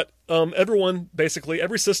 but everyone, basically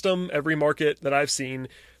every system, every market that I've seen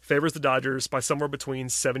favors the Dodgers by somewhere between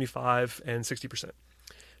 75 and 60%.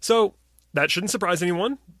 So that shouldn't surprise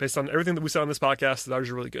anyone. Based on everything that we said on this podcast, the Dodgers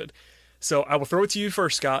are really good. So I will throw it to you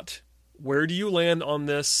first, Scott. Where do you land on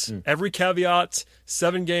this? Every caveat: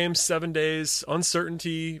 7 games, 7 days,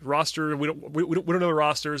 uncertainty, roster. We don't know the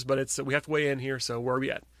rosters, but we have to weigh in here. So where are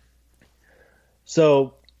we at?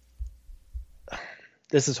 So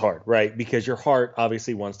this is hard, right? Because your heart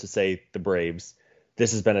obviously wants to say the Braves.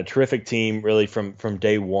 This has been a terrific team, really from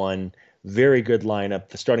day one. Very good lineup.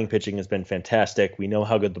 The starting pitching has been fantastic. We know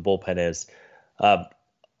how good the bullpen is.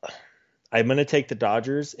 I'm going to take the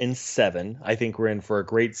Dodgers in 7. I think we're in for a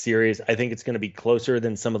great series. I think it's going to be closer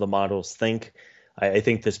than some of the models think. I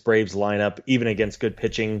think this Braves lineup, even against good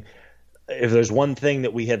pitching, if there's one thing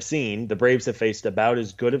that we have seen, the Braves have faced about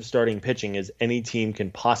as good of starting pitching as any team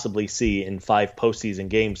can possibly see in 5 postseason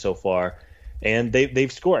games so far. And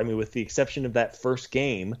they've scored. I mean, with the exception of that first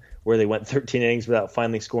game where they went 13 innings without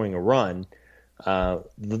finally scoring a run, the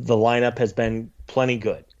lineup has been plenty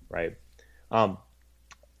good, right?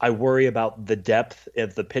 I worry about the depth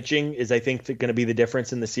of the pitching is, I think, going to be the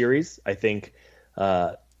difference in the series. I think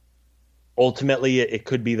ultimately it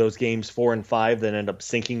could be those games 4 and 5 that end up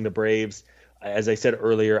sinking the Braves. As I said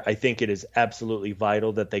earlier, I think it is absolutely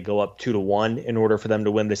vital that they go up 2-1 in order for them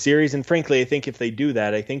to win the series. And frankly, I think if they do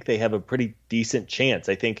that, I think they have a pretty decent chance.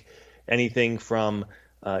 I think anything from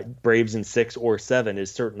Braves in 6 or 7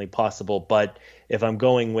 is certainly possible. But if I'm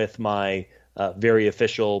going with my very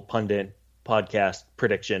official pundit podcast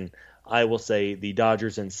prediction, I will say the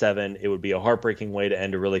Dodgers in 7. It would be a heartbreaking way to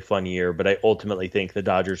end a really fun year, but I ultimately think the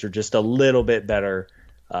Dodgers are just a little bit better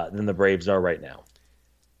than the Braves are right now.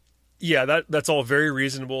 Yeah, that's all very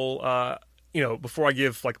reasonable. Before I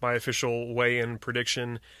give like my official weigh-in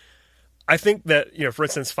prediction, I think that, for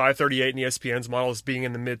instance, 538 in ESPN's model is being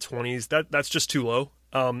in the mid-20s. That's just too low.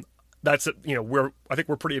 That's I think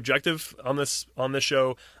we're pretty objective on this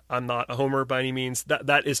show. I'm not a homer by any means.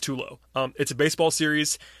 That is too low. It's a baseball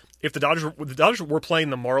series. If the Dodgers were playing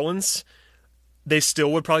the Marlins, they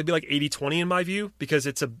still would probably be like 80-20 in my view, because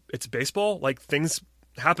it's baseball. Like, things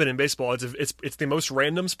happen in baseball. It's the most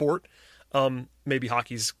random sport. Maybe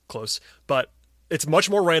hockey's close, but it's much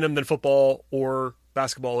more random than football or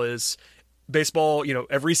basketball is. Baseball,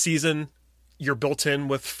 every season you're built in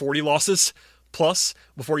with 40 losses plus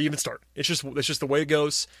before you even start. It's just the way it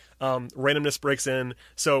goes. Randomness breaks in.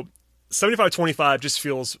 So 75-25 just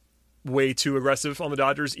feels way too aggressive on the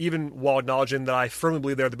Dodgers, even while acknowledging that I firmly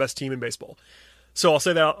believe they're the best team in baseball. So I'll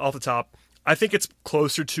say that off the top. I think it's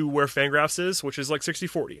closer to where Fangraphs is, which is like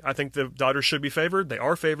 60-40. I think the Dodgers should be favored. They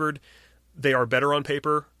are favored. They are better on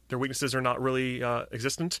paper. Their weaknesses are not really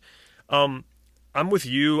existent. I'm with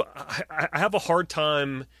you. I have a hard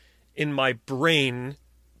time in my brain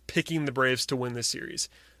picking the Braves to win this series.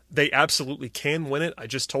 They absolutely can win it. I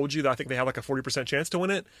just told you that I think they have like a 40% chance to win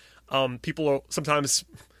it. People sometimes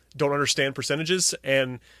don't understand percentages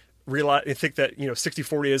and think that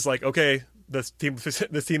 60-40 is like, okay, this team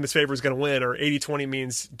this favor is going to win, or 80-20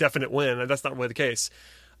 means definite win, and that's not really the case.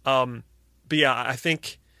 But yeah, I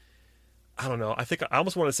don't know. I think I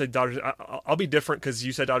almost want to say Dodgers. I'll be different because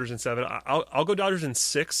you said Dodgers in 7. I'll go Dodgers in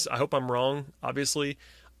 6. I hope I'm wrong. Obviously,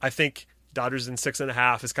 I think Dodgers in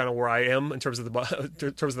 6.5 is kind of where I am in terms of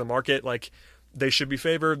the market. Like, they should be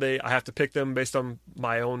favored. I have to pick them based on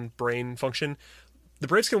my own brain function. The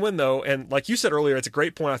Braves can win, though, and like you said earlier, it's a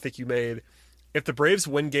great point I think you made. If the Braves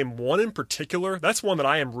win Game 1 in particular, that's one that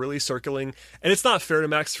I am really circling, and it's not fair to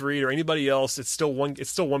Max Fried or anybody else. It's still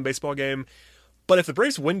one baseball game. But if the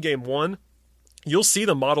Braves win Game 1, you'll see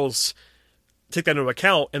the models take that into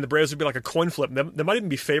account, and the Braves would be like a coin flip. They might even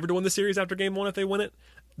be favored to win the series after Game 1 if they win it.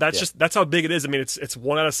 That's how big it is. I mean, it's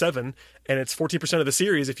 1 out of 7, and it's 14% of the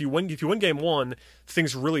series. If you win Game 1,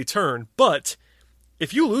 things really turn. But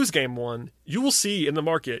if you lose Game 1, you will see in the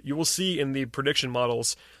market, you will see in the prediction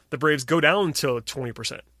models, the Braves go down to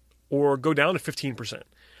 20% or go down to 15%.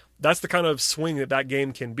 That's the kind of swing that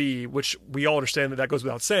game can be, which we all understand that goes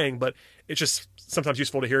without saying, but it's just sometimes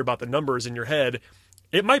useful to hear about the numbers in your head.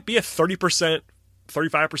 It might be a 30%,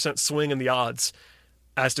 35% swing in the odds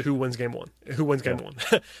as to who wins Game 1.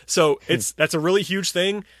 So that's a really huge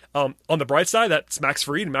thing. On the bright side, that's Max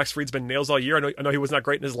Fried. Max Fried's been nails all year. I know he was not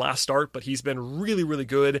great in his last start, but he's been really, really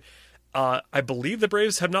good. I believe the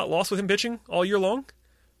Braves have not lost with him pitching all year long.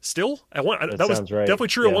 Still, that was right. Definitely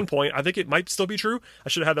true at one point. I think it might still be true. I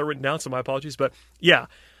should have had that written down, so my apologies. But yeah,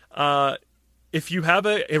 if you have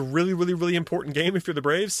a really, really, really important game, if you're the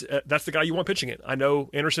Braves, that's the guy you want pitching it. I know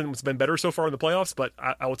Anderson's been better so far in the playoffs, but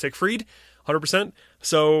I will take Fried 100%.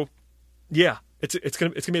 So yeah, it's gonna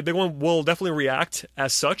be a big one. We'll definitely react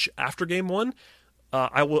as such after Game 1.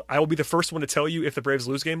 I will be the first one to tell you if the Braves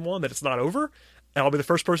lose Game 1 that it's not over, and I'll be the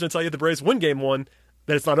first person to tell you if the Braves win Game 1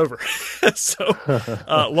 that it's not over. So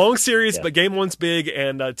long series, but Game 1's big.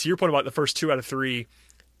 And to your point about the first 2 out of 3.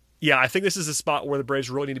 Yeah, I think this is a spot where the Braves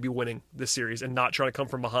really need to be winning this series and not trying to come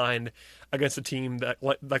from behind against a team that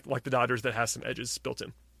like the Dodgers that has some edges built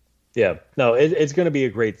in. Yeah, no, it's going to be a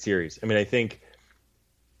great series. I mean, I think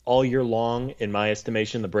all year long, in my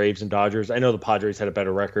estimation, the Braves and Dodgers, I know the Padres had a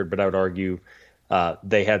better record, but I would argue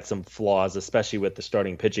they had some flaws, especially with the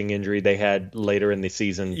starting pitching injury they had later in the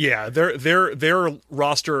season. Yeah, their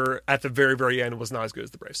roster at the very, very end was not as good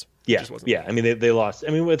as the Braves. Yeah, yeah. I mean, they lost.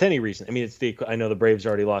 I mean, with any reason. I mean, I know the Braves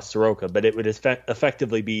already lost Soroka, but it would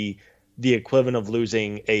effectively be the equivalent of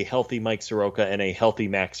losing a healthy Mike Soroka and a healthy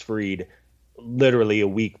Max Fried literally a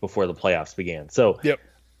week before the playoffs began. So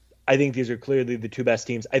I think these are clearly the two best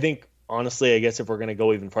teams. I think, honestly, I guess if we're going to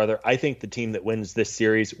go even farther, I think the team that wins this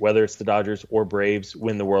series, whether it's the Dodgers or Braves,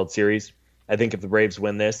 win the World Series. I think if the Braves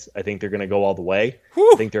win this, I think they're going to go all the way.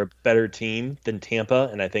 Whew. I think they're a better team than Tampa,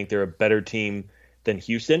 and I think they're a better team than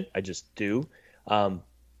Houston. I just do.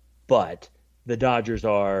 But the Dodgers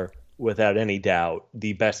are, without any doubt,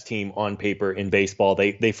 the best team on paper in baseball.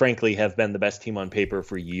 They frankly have been the best team on paper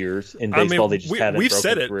for years in baseball. They just haven't broken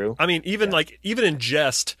said it through. I mean, even in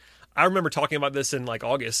jest, I remember talking about this in like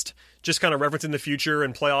August, just kind of referencing the future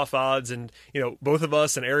and playoff odds. And, both of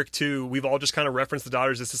us and Eric too, we've all just kind of referenced the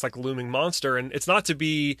Dodgers as this like looming monster. And it's not to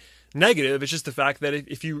be negative. It's just the fact that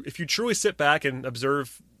if you truly sit back and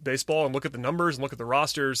observe baseball and look at the numbers and look at the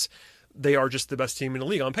rosters, they are just the best team in the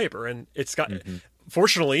league on paper. And it's got,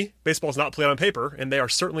 fortunately, baseball's not played on paper, and they are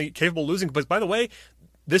certainly capable of losing. But by the way,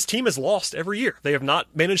 this team has lost every year. They have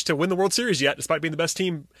not managed to win the World Series yet, despite being the best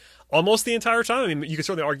team almost the entire time. I mean, you could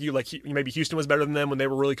certainly argue like maybe Houston was better than them when they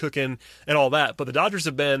were really cooking and all that. But the Dodgers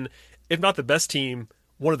have been, if not the best team,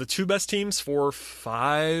 one of the 2 best teams for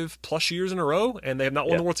 5+ years in a row, and they have not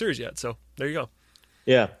won the World Series yet. So there you go.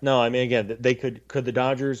 Yeah, no, I mean, again, they could the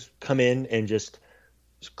Dodgers come in and just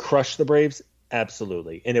crush the Braves?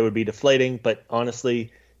 Absolutely. And it would be deflating, but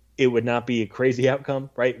honestly, it would not be a crazy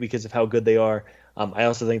outcome, right? Because of how good they are. I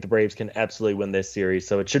also think the Braves can absolutely win this series,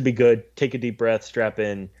 so it should be good. Take a deep breath, strap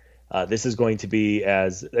in. This is going to be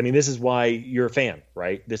this is why you're a fan,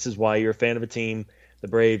 right? This is why you're a fan of a team. The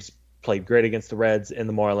Braves played great against the Reds and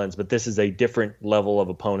the Marlins, but this is a different level of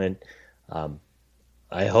opponent.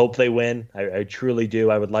 I hope they win. I truly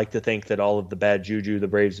do. I would like to think that all of the bad juju the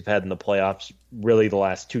Braves have had in the playoffs, really the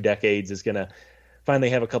last 2 decades, is going to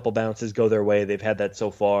finally have a couple bounces go their way. They've had that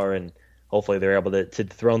so far, and hopefully they're able to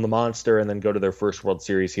dethrone the monster and then go to their first World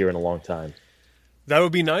Series here in a long time. That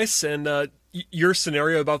would be nice. And your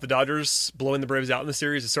scenario about the Dodgers blowing the Braves out in the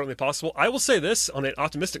series is certainly possible. I will say this on an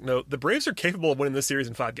optimistic note. The Braves are capable of winning this series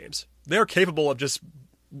in 5 games. They are capable of just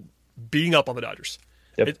beating up on the Dodgers.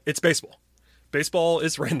 Yep. It's baseball. Baseball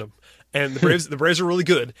is random, and the Braves are really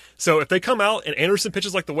good. So if they come out and Anderson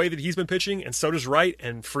pitches like the way that he's been pitching, and so does Wright,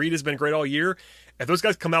 and Fried has been great all year, if those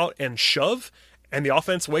guys come out and shove, and the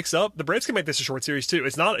offense wakes up, the Braves can make this a short series too.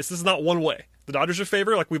 This is not one way. The Dodgers are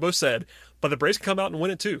favored, like we both said, but the Braves can come out and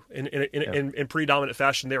win it too in pretty dominant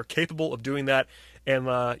fashion. They are capable of doing that, and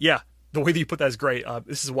the way that you put that is great.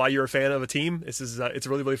 This is why you're a fan of a team. It's a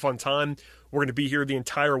really, really fun time. We're going to be here the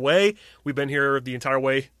entire way. We've been here the entire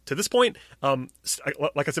way to this point.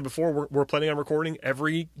 Like I said before, we're planning on recording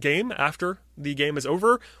every game after the game is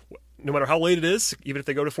over. No matter how late it is, even if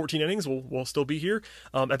they go to 14 innings, we'll still be here.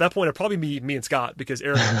 At that point, it'll probably be me and Scott, because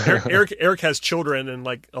Eric has children and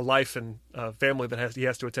like a life and family that he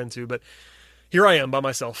has to attend to. But here I am by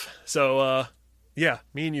myself. So yeah,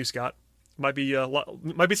 me and you, Scott. Might be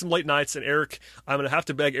some late nights, and Eric, I'm gonna have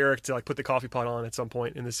to beg Eric to like put the coffee pot on at some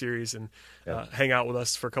point in the series and hang out with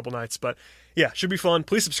us for a couple nights. But yeah, should be fun.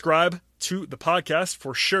 Please subscribe to the podcast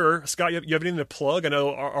for sure. Scott, you have anything to plug? I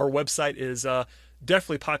know our website is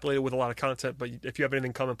definitely populated with a lot of content, but if you have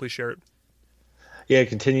anything coming, please share it. Yeah,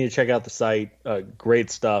 continue to check out the site. Great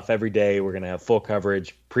stuff every day. We're gonna have full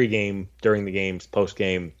coverage, pregame, during the games,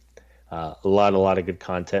 postgame. A lot of good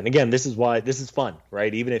content. And again, this is why this is fun,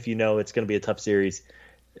 right? Even if you know it's going to be a tough series,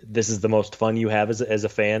 this is the most fun you have as a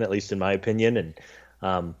fan, at least in my opinion.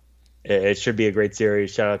 And it should be a great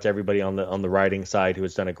series. Shout out to everybody on the writing side who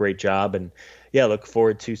has done a great job. And yeah, look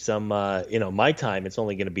forward to some. My time, it's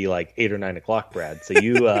only going to be like 8 or 9 o'clock, Brad. So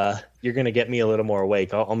you're going to get me a little more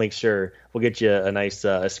awake. I'll make sure we'll get you a nice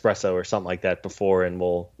espresso or something like that before, and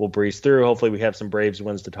we'll breeze through. Hopefully, we have some Braves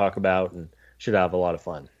wins to talk about, and should have a lot of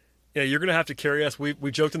fun. Yeah, you're going to have to carry us.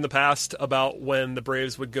 We joked in the past about when the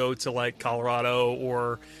Braves would go to like Colorado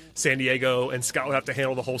or San Diego, and Scott would have to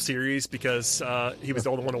handle the whole series because he was the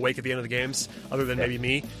only one awake at the end of the games, other than maybe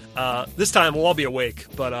me. This time we'll all be awake,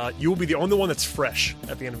 but you will be the only one that's fresh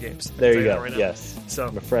at the end of games. There you go. Right, yes. So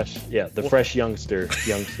the fresh youngster.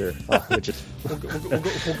 Which is we'll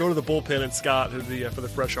go to the bullpen and Scott for the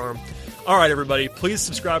fresh arm. All right, everybody, please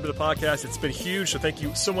subscribe to the podcast. It's been huge, so thank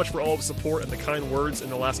you so much for all the support and the kind words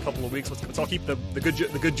in the last couple of weeks. Let's all keep the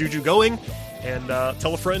good juju going, and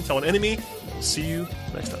tell a friend, tell an enemy. We'll see you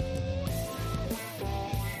next time.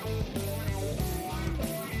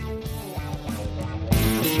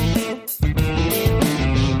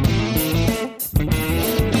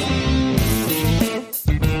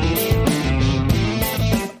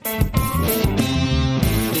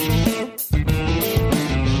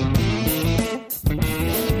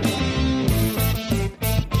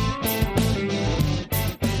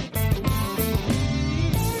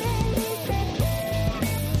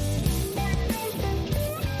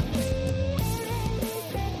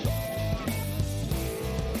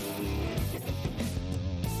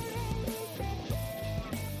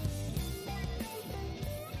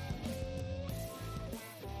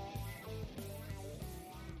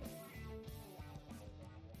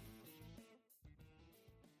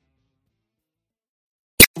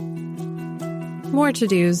 More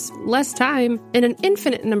to-dos, less time, and an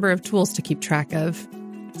infinite number of tools to keep track of.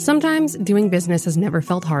 Sometimes doing business has never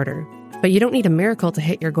felt harder, but you don't need a miracle to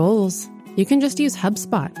hit your goals. You can just use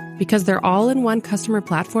HubSpot, because their all-in-one customer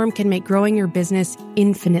platform can make growing your business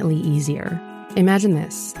infinitely easier. Imagine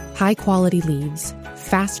this: high-quality leads,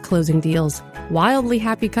 fast closing deals, wildly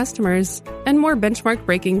happy customers, and more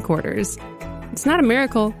benchmark-breaking quarters. It's not a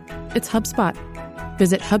miracle, it's HubSpot.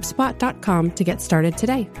 Visit HubSpot.com to get started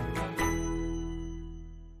today.